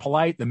friendly and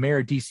polite. The mayor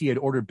of D.C. had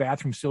ordered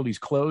bathroom facilities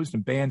closed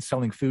and banned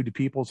selling food to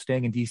people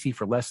staying in D.C.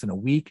 for less than a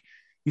week.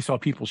 He saw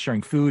people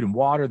sharing food and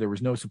water. There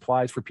was no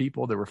supplies for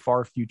people. There were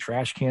far few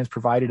trash cans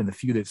provided, and the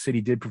few that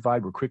city did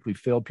provide were quickly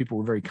filled. People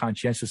were very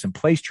conscientious and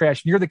placed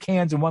trash near the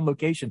cans in one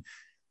location.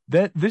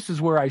 This is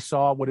where I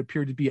saw what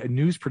appeared to be a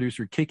news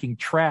producer kicking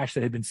trash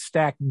that had been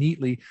stacked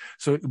neatly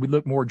so it would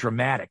look more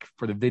dramatic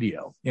for the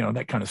video.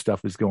 That kind of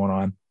stuff was going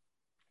on.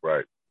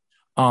 Right.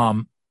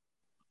 So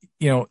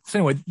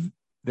anyway,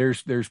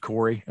 there's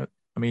Corey.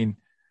 I mean,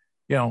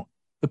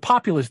 the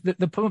populace,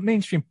 the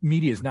mainstream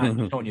media is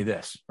not showing you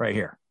this right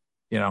here.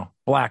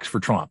 Blacks for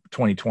Trump,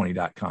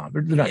 2020.com.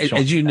 They're not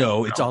showing as you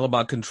know, it's all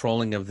about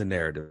controlling of the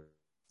narrative.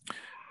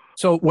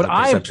 So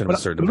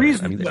the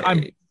reason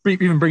I'm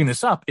even bringing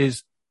this up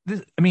is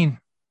this,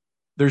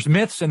 there's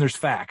myths and there's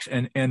facts,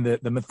 and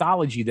the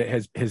mythology that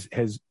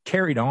has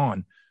carried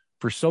on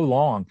for so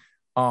long.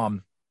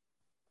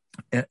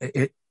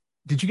 Did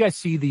you guys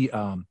see the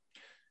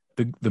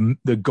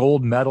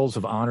gold medals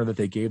of honor that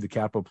they gave the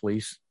Capitol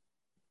Police?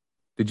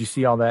 Did you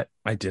see all that?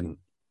 I didn't.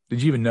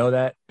 Did you even know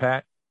that,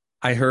 Pat?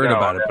 I heard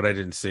about it, but I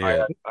didn't see it.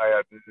 I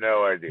had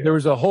no idea. There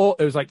was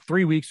it was like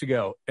 3 weeks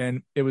ago,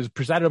 and it was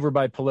presided over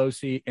by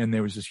Pelosi, and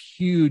there was this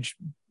huge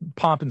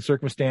pomp and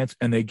circumstance,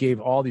 and they gave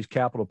all these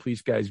Capitol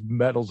Police guys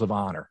medals of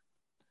honor.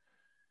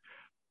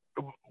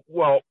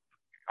 Well,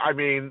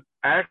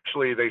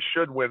 actually, they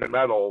should win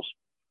medals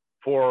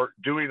for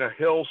doing a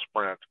hill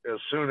sprint as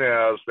soon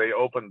as they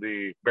opened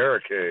the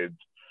barricades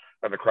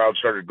and the crowd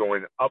started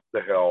going up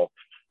the hill.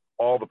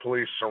 All the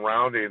police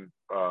surrounding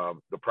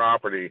the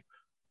property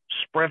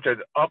sprinted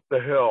up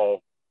the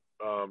hill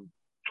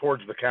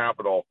towards the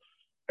Capitol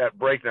at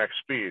breakneck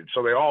speed.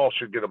 So they all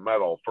should get a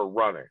medal for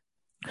running.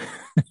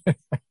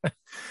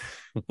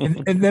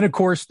 and then, of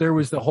course, there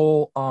was the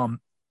whole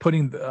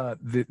putting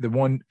the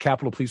one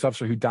Capitol police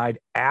officer who died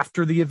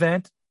after the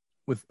event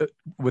with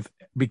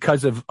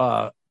because of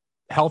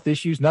health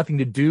issues, nothing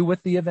to do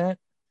with the event.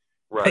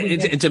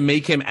 Right. And to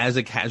make him as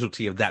a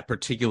casualty of that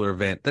particular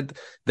event,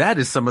 that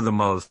is some of the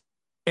most.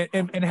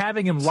 And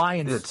having him lie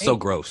in it's so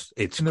gross.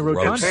 It's in the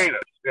gross. rotunda.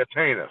 It's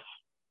heinous.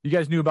 You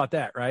guys knew about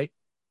that, right?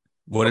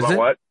 What is About it?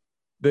 What?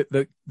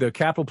 The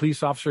Capitol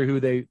police officer who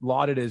they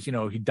lauded as,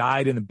 he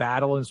died in the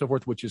battle and so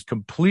forth, which is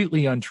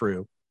completely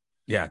untrue.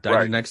 Yeah,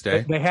 died the next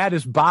day. They had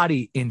his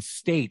body in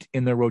state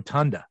in the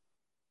rotunda.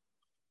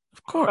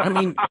 Of course. I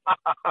mean,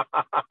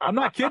 I'm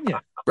not kidding you.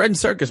 bread and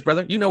circus,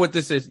 brother. You know what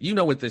this is. You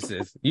know what this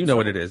is. You know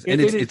what it is.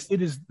 And it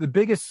is the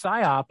biggest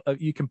psyop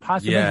you can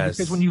possibly make,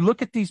 because when you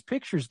look at these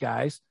pictures,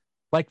 guys,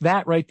 like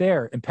that right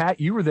there, and Pat,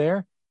 you were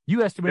there.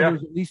 You estimated there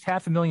was at least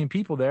 500,000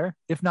 people there,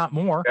 if not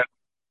more. Yeah.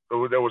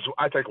 There was,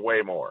 I think,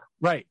 way more.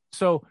 Right.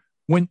 So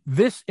when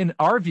this, in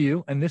our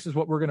view, and this is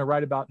what we're going to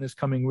write about in this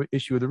coming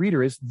issue of the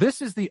Reader, is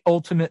this is the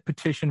ultimate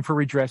petition for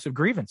redress of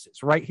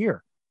grievances right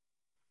here.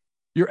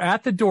 You're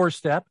at the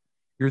doorstep.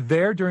 You're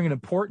there during an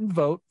important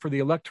vote for the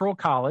Electoral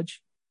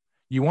College.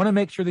 You want to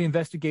make sure the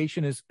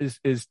investigation is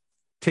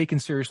taken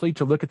seriously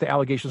to look at the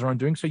allegations around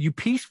doing. So you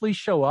peacefully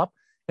show up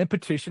and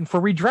petition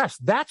for redress.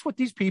 That's what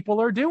these people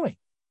are doing.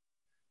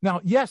 Now,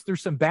 yes,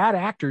 there's some bad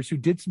actors who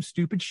did some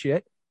stupid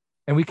shit,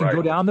 and we can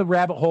go down the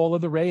rabbit hole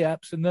of the Ray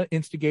Epps and the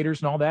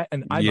instigators and all that.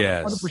 And I'm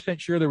 100%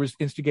 sure there was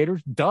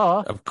instigators.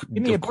 Duh. Of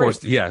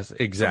course. Yes,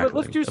 exactly. But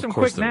let's do some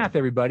quick math,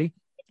 everybody.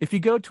 If you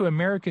go to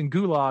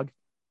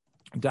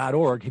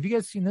AmericanGulag.org, have you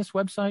guys seen this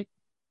website?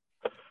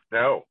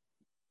 No.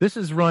 This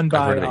is run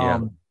by,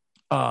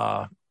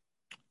 I'll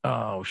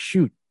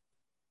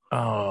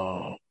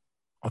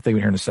think of it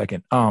here in a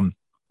second.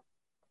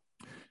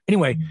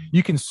 Anyway,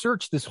 you can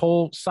search this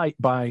whole site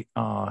by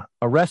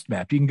arrest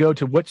map. You can go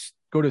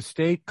to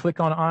state, click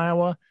on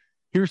Iowa.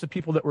 Here's the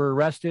people that were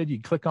arrested.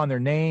 You click on their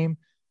name.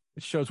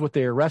 It shows what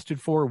they're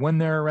arrested for, when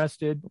they're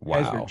arrested,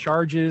 has their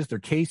charges, their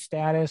case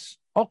status,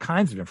 all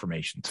kinds of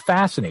information. It's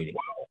fascinating.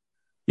 Wow.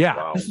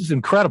 Yeah, This is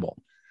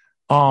incredible.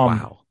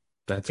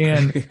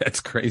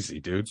 That's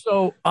crazy, dude.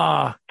 So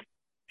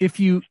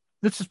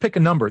let's just pick a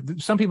number.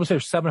 Some people say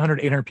there's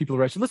 700, 800 people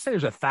arrested. Let's say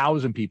there's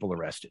 1,000 people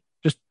arrested.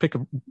 Just pick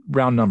a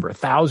round number.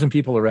 1,000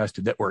 people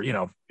arrested that were,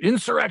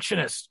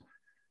 insurrectionists.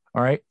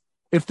 All right.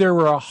 If there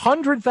were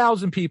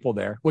 100,000 people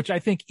there, which I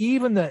think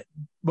even the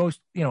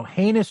most,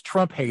 heinous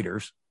Trump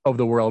haters of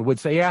the world would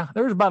say, yeah,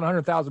 there was about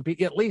 100,000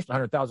 people, at least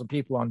 100,000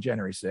 people on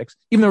January 6th,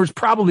 even though there was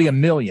probably 1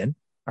 million.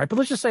 All right. But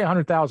let's just say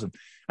 100,000.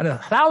 And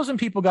 1,000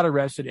 people got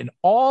arrested, and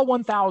all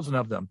 1,000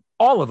 of them,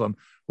 all of them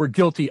were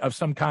guilty of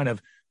some kind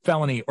of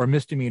felony or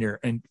misdemeanor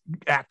and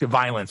act of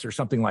violence or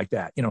something like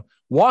that.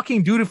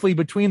 Walking dutifully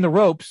between the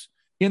ropes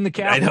in the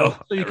Capitol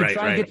so you can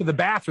try and get to the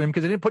bathroom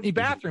because they didn't put any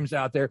bathrooms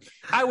out there.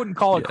 I wouldn't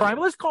call it crime.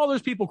 Let's call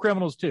those people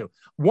criminals too.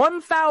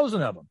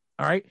 1,000 of them.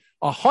 All right.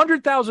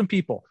 100,000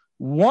 people,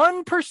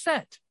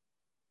 1%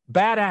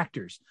 bad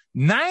actors,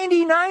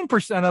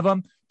 99% of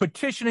them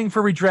petitioning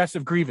for redress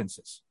of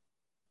grievances.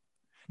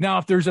 Now,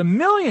 if there's 1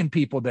 million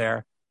people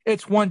there,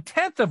 it's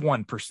 1/10 of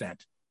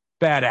 1%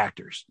 bad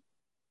actors.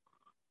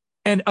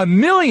 And 1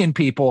 million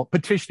people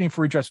petitioning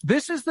for redress.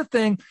 This is the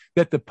thing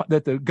that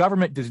the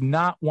government does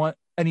not want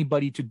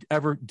anybody to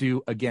ever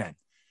do again.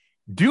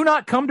 Do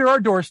not come to our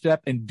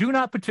doorstep and do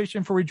not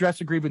petition for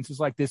redress of grievances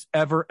like this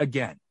ever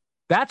again.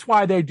 That's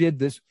why they did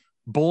this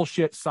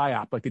bullshit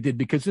psyop like they did,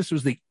 because this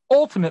was the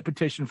ultimate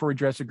petition for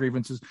redress of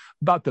grievances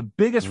about the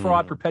biggest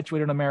fraud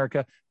perpetuated in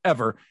America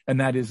ever,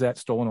 and that is that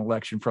stolen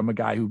election from a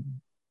guy who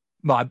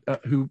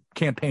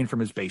campaigned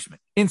from his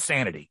basement.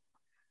 Insanity.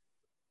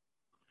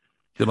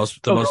 The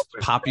most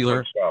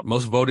popular,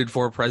 most voted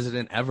for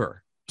president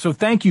ever. So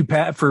thank you,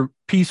 Pat, for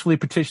peacefully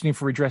petitioning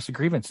for redress of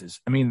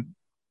grievances. I mean,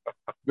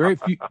 very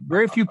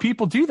few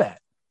people do that.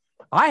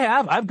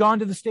 I've gone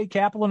to the state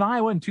capitol in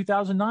Iowa in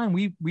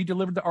 2009. We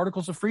delivered the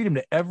Articles of Freedom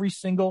to every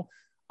single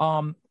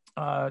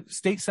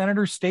state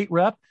senator, state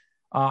rep.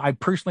 I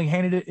personally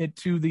handed it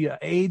to the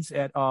aides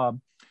at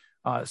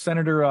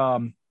Senator.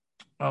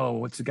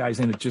 What's the guy's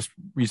name that just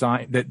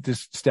resigned? That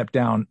just stepped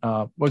down.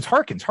 Was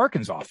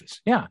Harkin's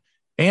office? Yeah.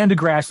 And to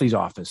Grassley's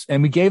office.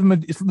 And we gave them a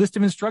list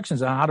of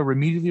instructions on how to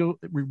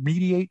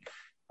remediate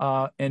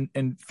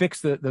and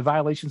fix the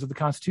violations of the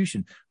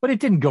Constitution. But it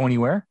didn't go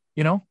anywhere,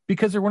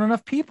 because there weren't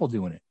enough people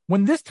doing it.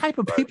 When this type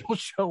of people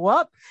show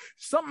up,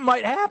 something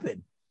might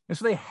happen. And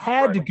so they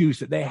had to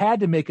goose it. They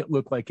had to make it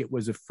look like it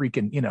was a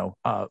freaking,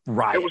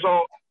 riot. It was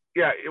all,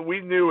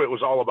 we knew it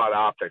was all about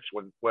optics.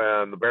 When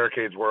the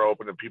barricades were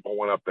open and people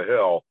went up the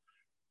hill,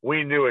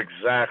 we knew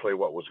exactly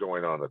what was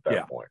going on at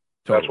that point.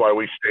 Totally. That's why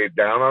we stayed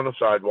down on the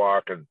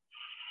sidewalk and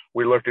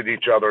we looked at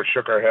each other,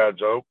 shook our heads.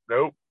 Oh,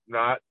 nope,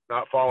 not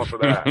falling for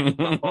that.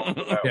 Not falling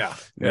for that. Yeah.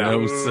 That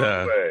was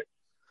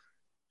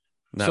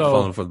not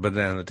falling for the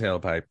banana in the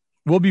tailpipe.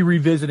 We'll be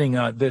revisiting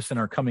this in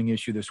our coming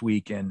issue this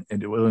week, and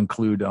it will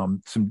include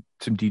some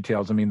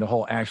details. I mean, the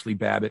whole Ashley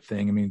Babbitt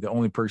thing. I mean, the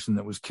only person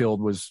that was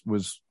killed was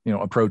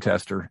a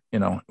protester.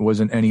 It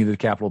wasn't any of the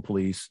Capitol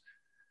Police.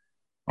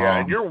 Yeah,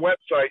 and your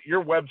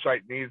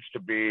website needs to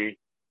be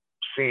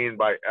seen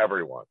by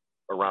everyone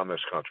around this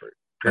country.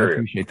 Period. I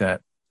appreciate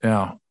that.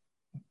 Yeah.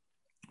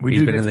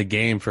 He's been in the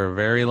game for a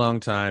very long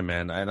time,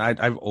 man. And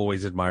I've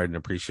always admired and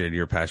appreciated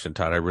your passion,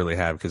 Todd. I really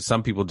have, because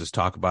some people just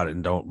talk about it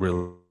and don't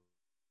really.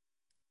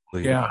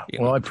 Yeah.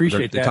 Well, I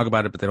appreciate that. They talk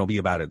about it, but they don't be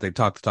about it. They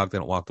talk the talk, they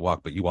don't walk the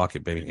walk, but you walk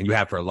it, baby. And you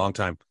have for a long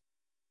time.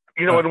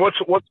 And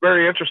what's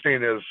very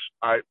interesting is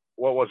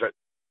what was it?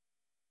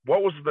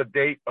 What was the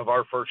date of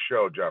our first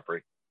show,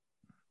 Jeffrey?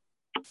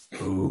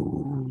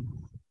 Ooh.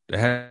 It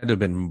had to have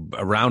been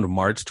around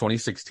March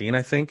 2016,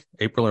 I think.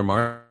 April or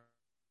March.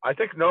 I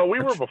think, no, we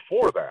were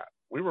before that.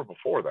 Dude.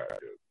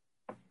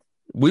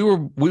 We were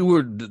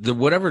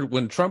whatever,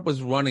 when Trump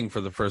was running for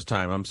the first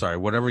time, I'm sorry,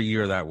 whatever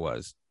year that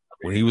was,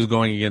 when he was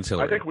going against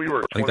Hillary. I think we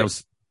were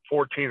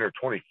 2014 or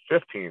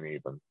 2015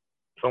 even,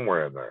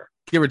 somewhere in there.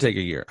 Give or take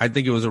a year. I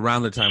think it was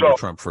around the time when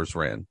Trump first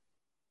ran.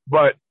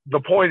 But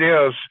the point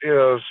is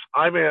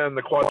I'm in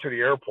the Quad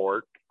City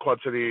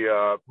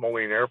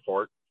Moline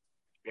Airport,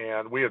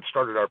 and we had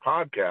started our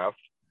podcast,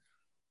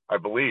 I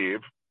believe,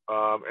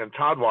 and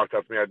Todd walked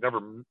up to me. I'd never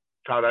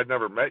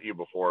met you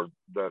before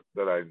that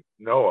I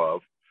know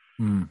of,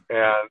 and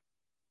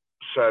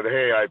said,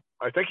 "Hey,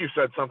 I think you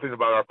said something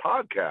about our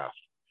podcast,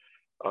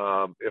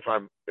 if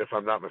I'm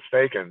not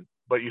mistaken.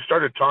 But you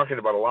started talking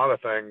about a lot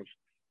of things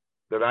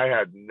that I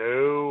had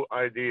no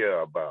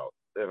idea about."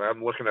 And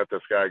I'm looking at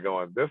this guy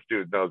going, "This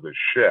dude knows his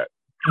shit."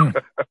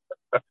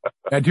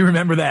 I do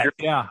remember that.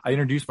 Yeah, I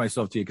introduced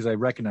myself to you because I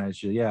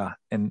recognized you. Yeah,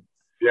 and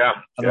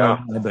yeah.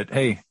 But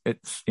hey,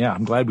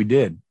 I'm glad we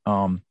did.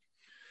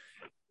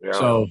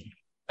 So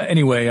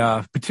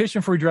anyway,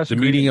 petition for redress. The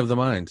meeting of the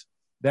minds.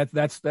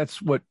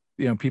 That's what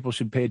people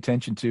should pay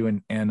attention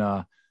to,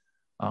 and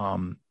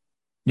once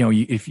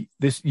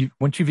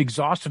you've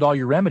exhausted all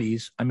your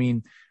remedies, I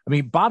mean,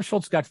 Bob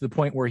Schultz got to the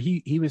point where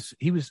he was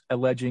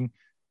alleging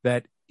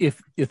that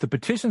if the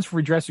petitions for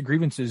redress of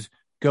grievances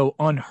go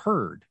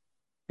unheard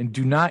and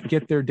do not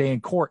get their day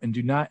in court and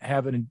do not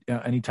have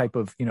any type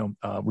of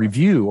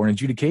review or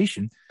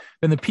adjudication,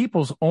 then the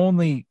people's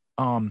only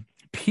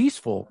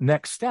peaceful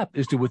next step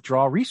is to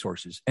withdraw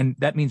resources, and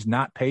that means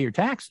not pay your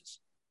taxes.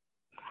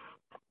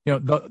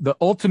 The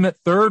ultimate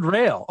third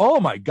rail. Oh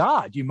my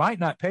God, you might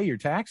not pay your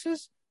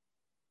taxes.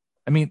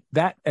 I mean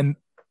that, and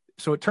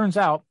so it turns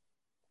out.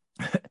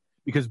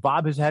 Because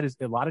Bob has had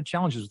a lot of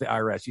challenges with the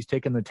IRS. He's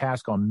taken the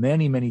task on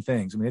many, many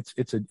things. I mean,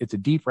 it's a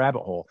deep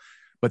rabbit hole.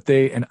 But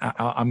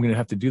I'm going to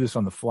have to do this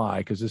on the fly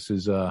because this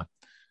is the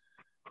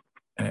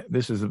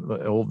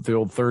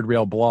old Third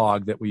Rail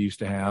blog that we used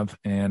to have,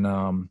 and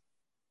I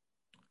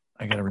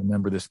got to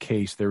remember this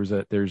case. There was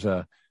a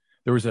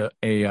not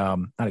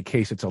a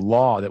case. It's a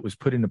law that was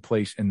put into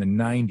place in the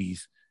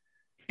 90s,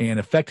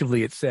 and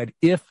effectively it said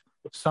if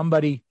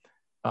somebody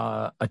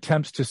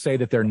attempts to say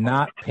that they're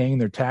not paying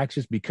their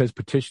taxes because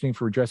petitioning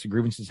for redress of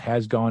grievances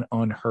has gone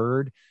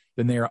unheard,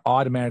 then they are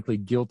automatically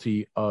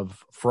guilty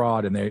of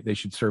fraud and they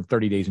should serve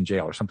 30 days in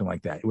jail or something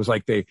like that. It was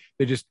like they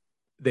just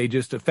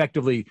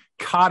effectively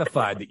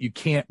codified that you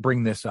can't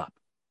bring this up.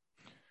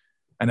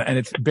 And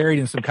it's buried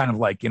in some kind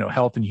of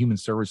Health and Human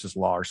Services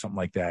law or something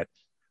like that.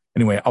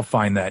 Anyway, I'll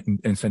find that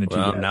and send it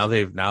to you. Now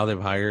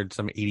they've hired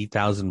some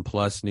 80,000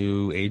 plus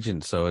new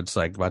agents, so it's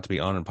like about to be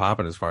on and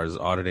popping as far as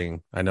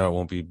auditing. I know it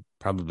won't be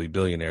probably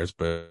billionaires,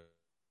 but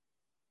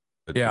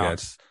yeah,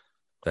 that's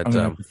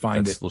a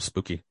little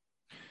spooky.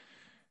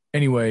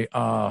 Anyway,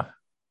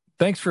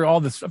 thanks for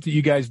all the stuff that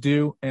you guys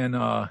do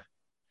and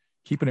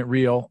keeping it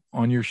real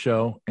on your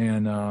show.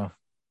 And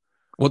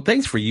well,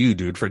 thanks for you,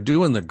 dude, for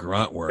doing the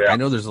grunt work. Yeah. I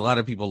know there's a lot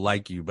of people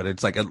like you, but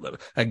it's like,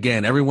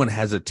 again, everyone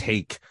has a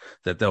take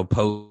that they'll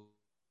post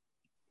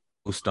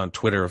on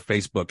Twitter or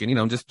Facebook,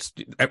 and just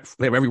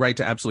they have every right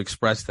to absolutely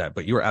express that.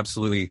 But you're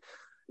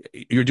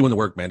doing the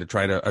work, man, to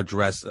try to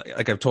address,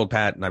 like I've told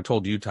Pat and I've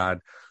told you, Todd,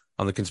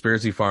 on the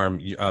Conspiracy Farm,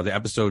 the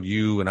episode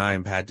you and I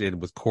and Pat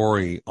did with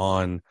Corey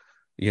on,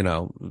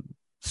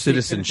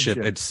 citizenship,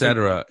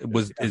 etc.,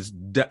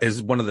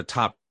 is one of the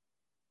top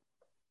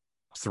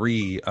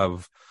 3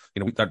 of.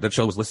 That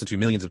show was listened to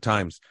millions of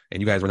times,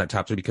 and you guys were in that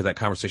top 3 because that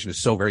conversation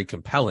is so very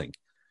compelling.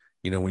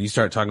 When you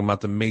start talking about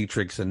the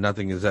Matrix and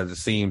nothing is as it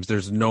seems,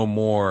 there's no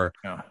more,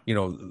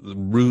 the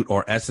root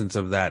or essence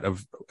of that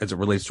as it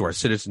relates to our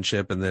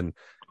citizenship. And then,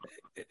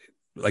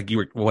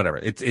 whatever.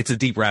 It's a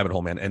deep rabbit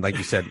hole, man. And like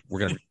you said, we're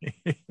gonna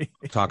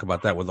talk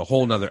about that with a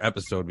whole nother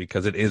episode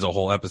because it is a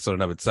whole episode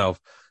in of itself.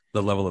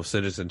 The level of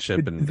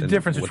citizenship and the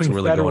difference what's between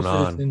really federal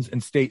going citizens on.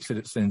 And state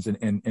citizens.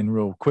 And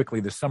real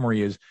quickly, the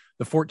summary is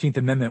the 14th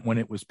Amendment, when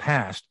it was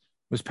passed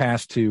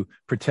to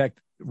protect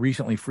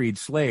recently freed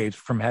slaves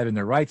from having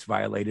their rights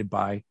violated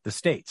by the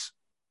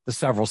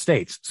several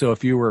states. So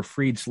if you were a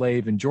freed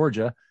slave in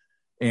Georgia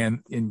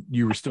and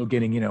you were still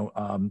getting,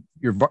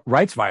 your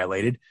rights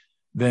violated,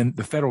 then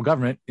the federal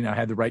government,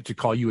 had the right to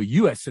call you a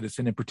U.S.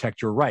 citizen and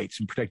protect your rights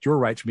from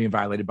being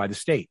violated by the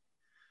state.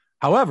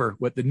 However,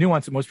 what the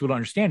nuance that most people don't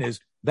understand is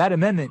that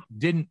amendment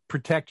didn't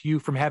protect you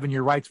from having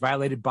your rights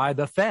violated by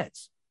the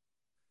feds,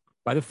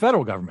 by the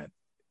federal government.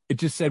 It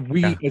just said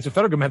we, as a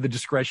federal government, have the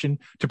discretion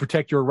to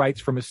protect your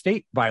rights from a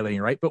state violating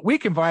your right, but we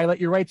can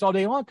violate your rights all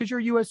day long because you're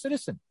a U.S.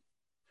 citizen.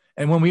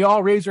 And when we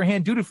all raise our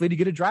hand dutifully to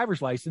get a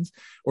driver's license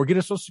or get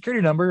a social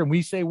security number, and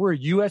we say we're a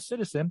U.S.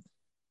 citizen,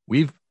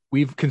 we've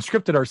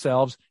conscripted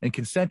ourselves and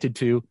consented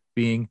to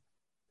being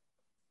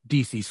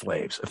DC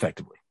slaves,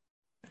 effectively.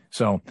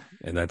 So,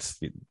 and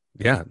that's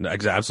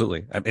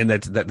absolutely, and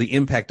that's the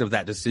impact of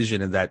that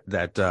decision and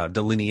that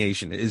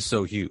delineation is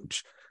so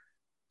huge.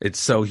 It's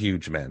so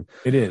huge, man.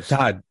 It is.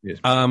 Todd, it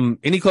is.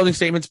 Any closing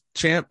statements,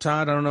 champ?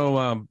 Todd, I don't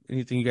know,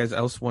 anything you guys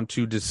else want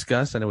to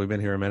discuss? I know we've been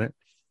here a minute.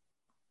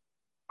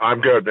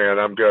 I'm good, man.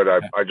 I'm good.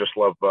 I just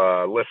love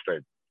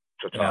listening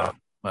to Todd.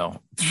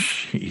 Well,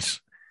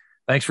 jeez.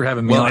 Thanks for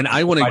having me. Well, and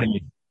I want to,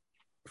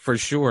 for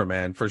sure,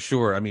 man, for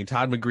sure. I mean,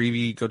 Todd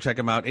McGreevy, go check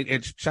him out.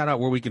 Shout out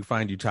where we can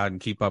find you, Todd,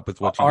 and keep up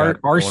with what you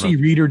got.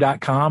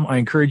 rcreader.com. I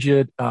encourage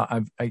you.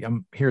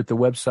 I'm here at the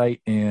website,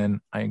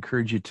 and I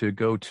encourage you to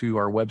go to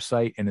our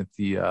website, and at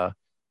the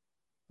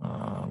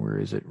where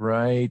is it?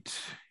 Right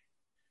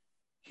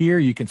here,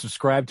 you can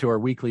subscribe to our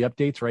weekly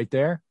updates right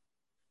there.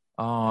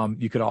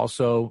 You could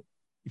also,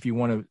 if you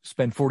want to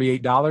spend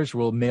 $48,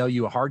 we'll mail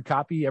you a hard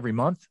copy every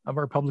month of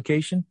our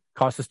publication.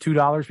 Costs us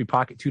 $2. We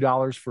pocket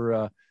 $2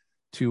 for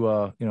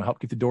to help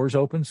keep the doors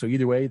open. So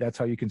either way, that's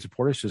how you can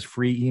support us: just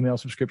free email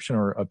subscription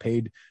or a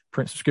paid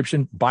print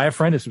subscription. Buy a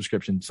friend a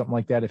subscription, something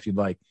like that if you'd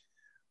like.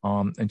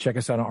 And check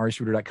us out on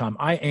rcreader.com.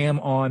 I am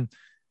on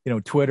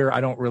Twitter.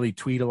 I don't really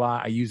tweet a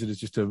lot. I use it as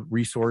just a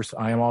resource.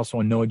 I am also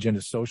on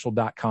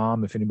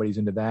noagendasocial.com if anybody's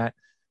into that.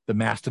 The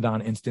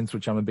Mastodon instance,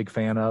 which I'm a big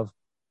fan of.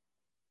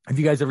 Have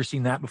you guys ever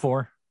seen that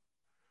before?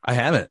 I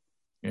haven't.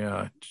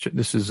 Yeah.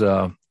 This is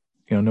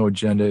No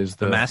Agenda is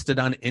the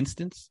Mastodon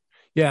instance.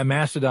 Yeah,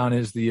 Mastodon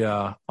is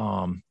the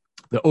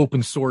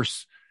open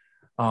source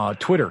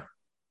Twitter.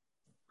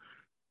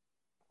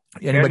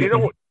 Anybody?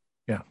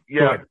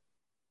 Yeah.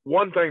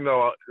 One thing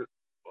though,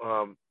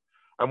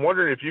 I'm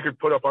wondering if you could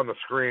put up on the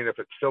screen, if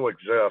it still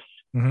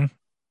exists,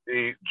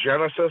 the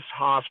Genesis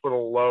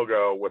Hospital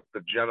logo with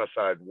the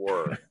genocide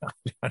word.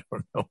 I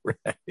don't know where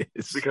that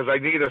is, because I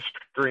need a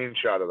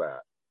screenshot of that.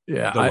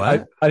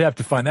 Yeah, I'd have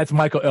to find. That's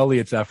Michael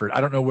Elliott's effort.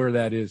 I don't know where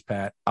that is,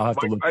 Pat. I'll have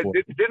to look for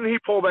it. Didn't he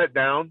pull that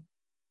down?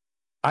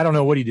 I don't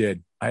know what he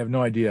did. I have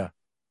no idea.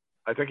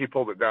 I think he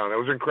pulled it down. It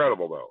was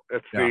incredible, though.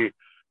 It's the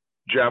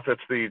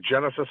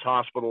Genesis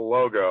Hospital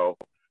logo,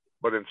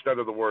 but instead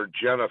of the word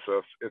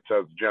Genesis, it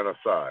says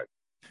genocide.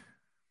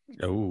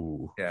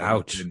 Oh, yeah,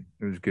 ouch. It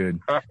was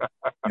good.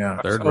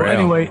 Yeah. So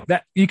anyway,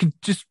 that you can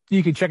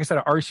check us out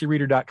at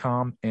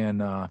rcreader.com, and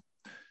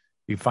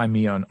you can find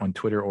me on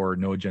Twitter or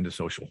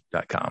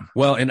noagendasocial.com.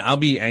 Well, and I'll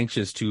be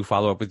anxious to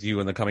follow up with you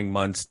in the coming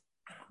months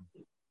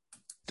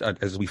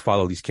as we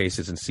follow these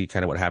cases and see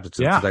kind of what happens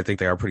to them, because I think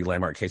they are pretty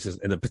landmark cases,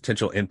 and the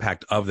potential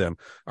impact of them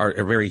are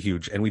very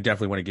huge. And we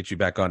definitely want to get you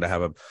back on to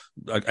have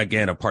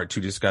a part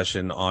 2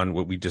 discussion on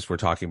what we just were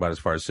talking about as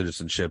far as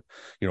citizenship,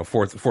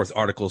 fourth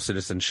article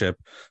citizenship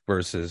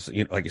versus,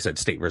 like you said,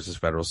 state versus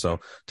federal.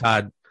 So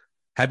Todd,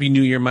 Happy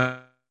New Year, my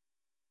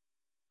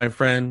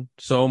friend.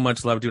 So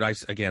much love, dude. I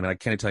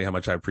can't tell you how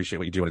much I appreciate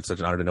what you do, and it's such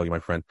an honor to know you, my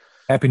friend.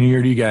 Happy New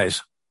Year to you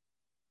guys.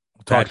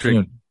 We'll talk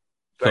soon.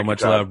 So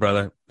much love,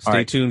 brother.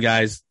 Stay tuned,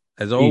 guys.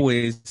 As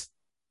always,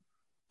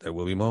 there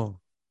will be more.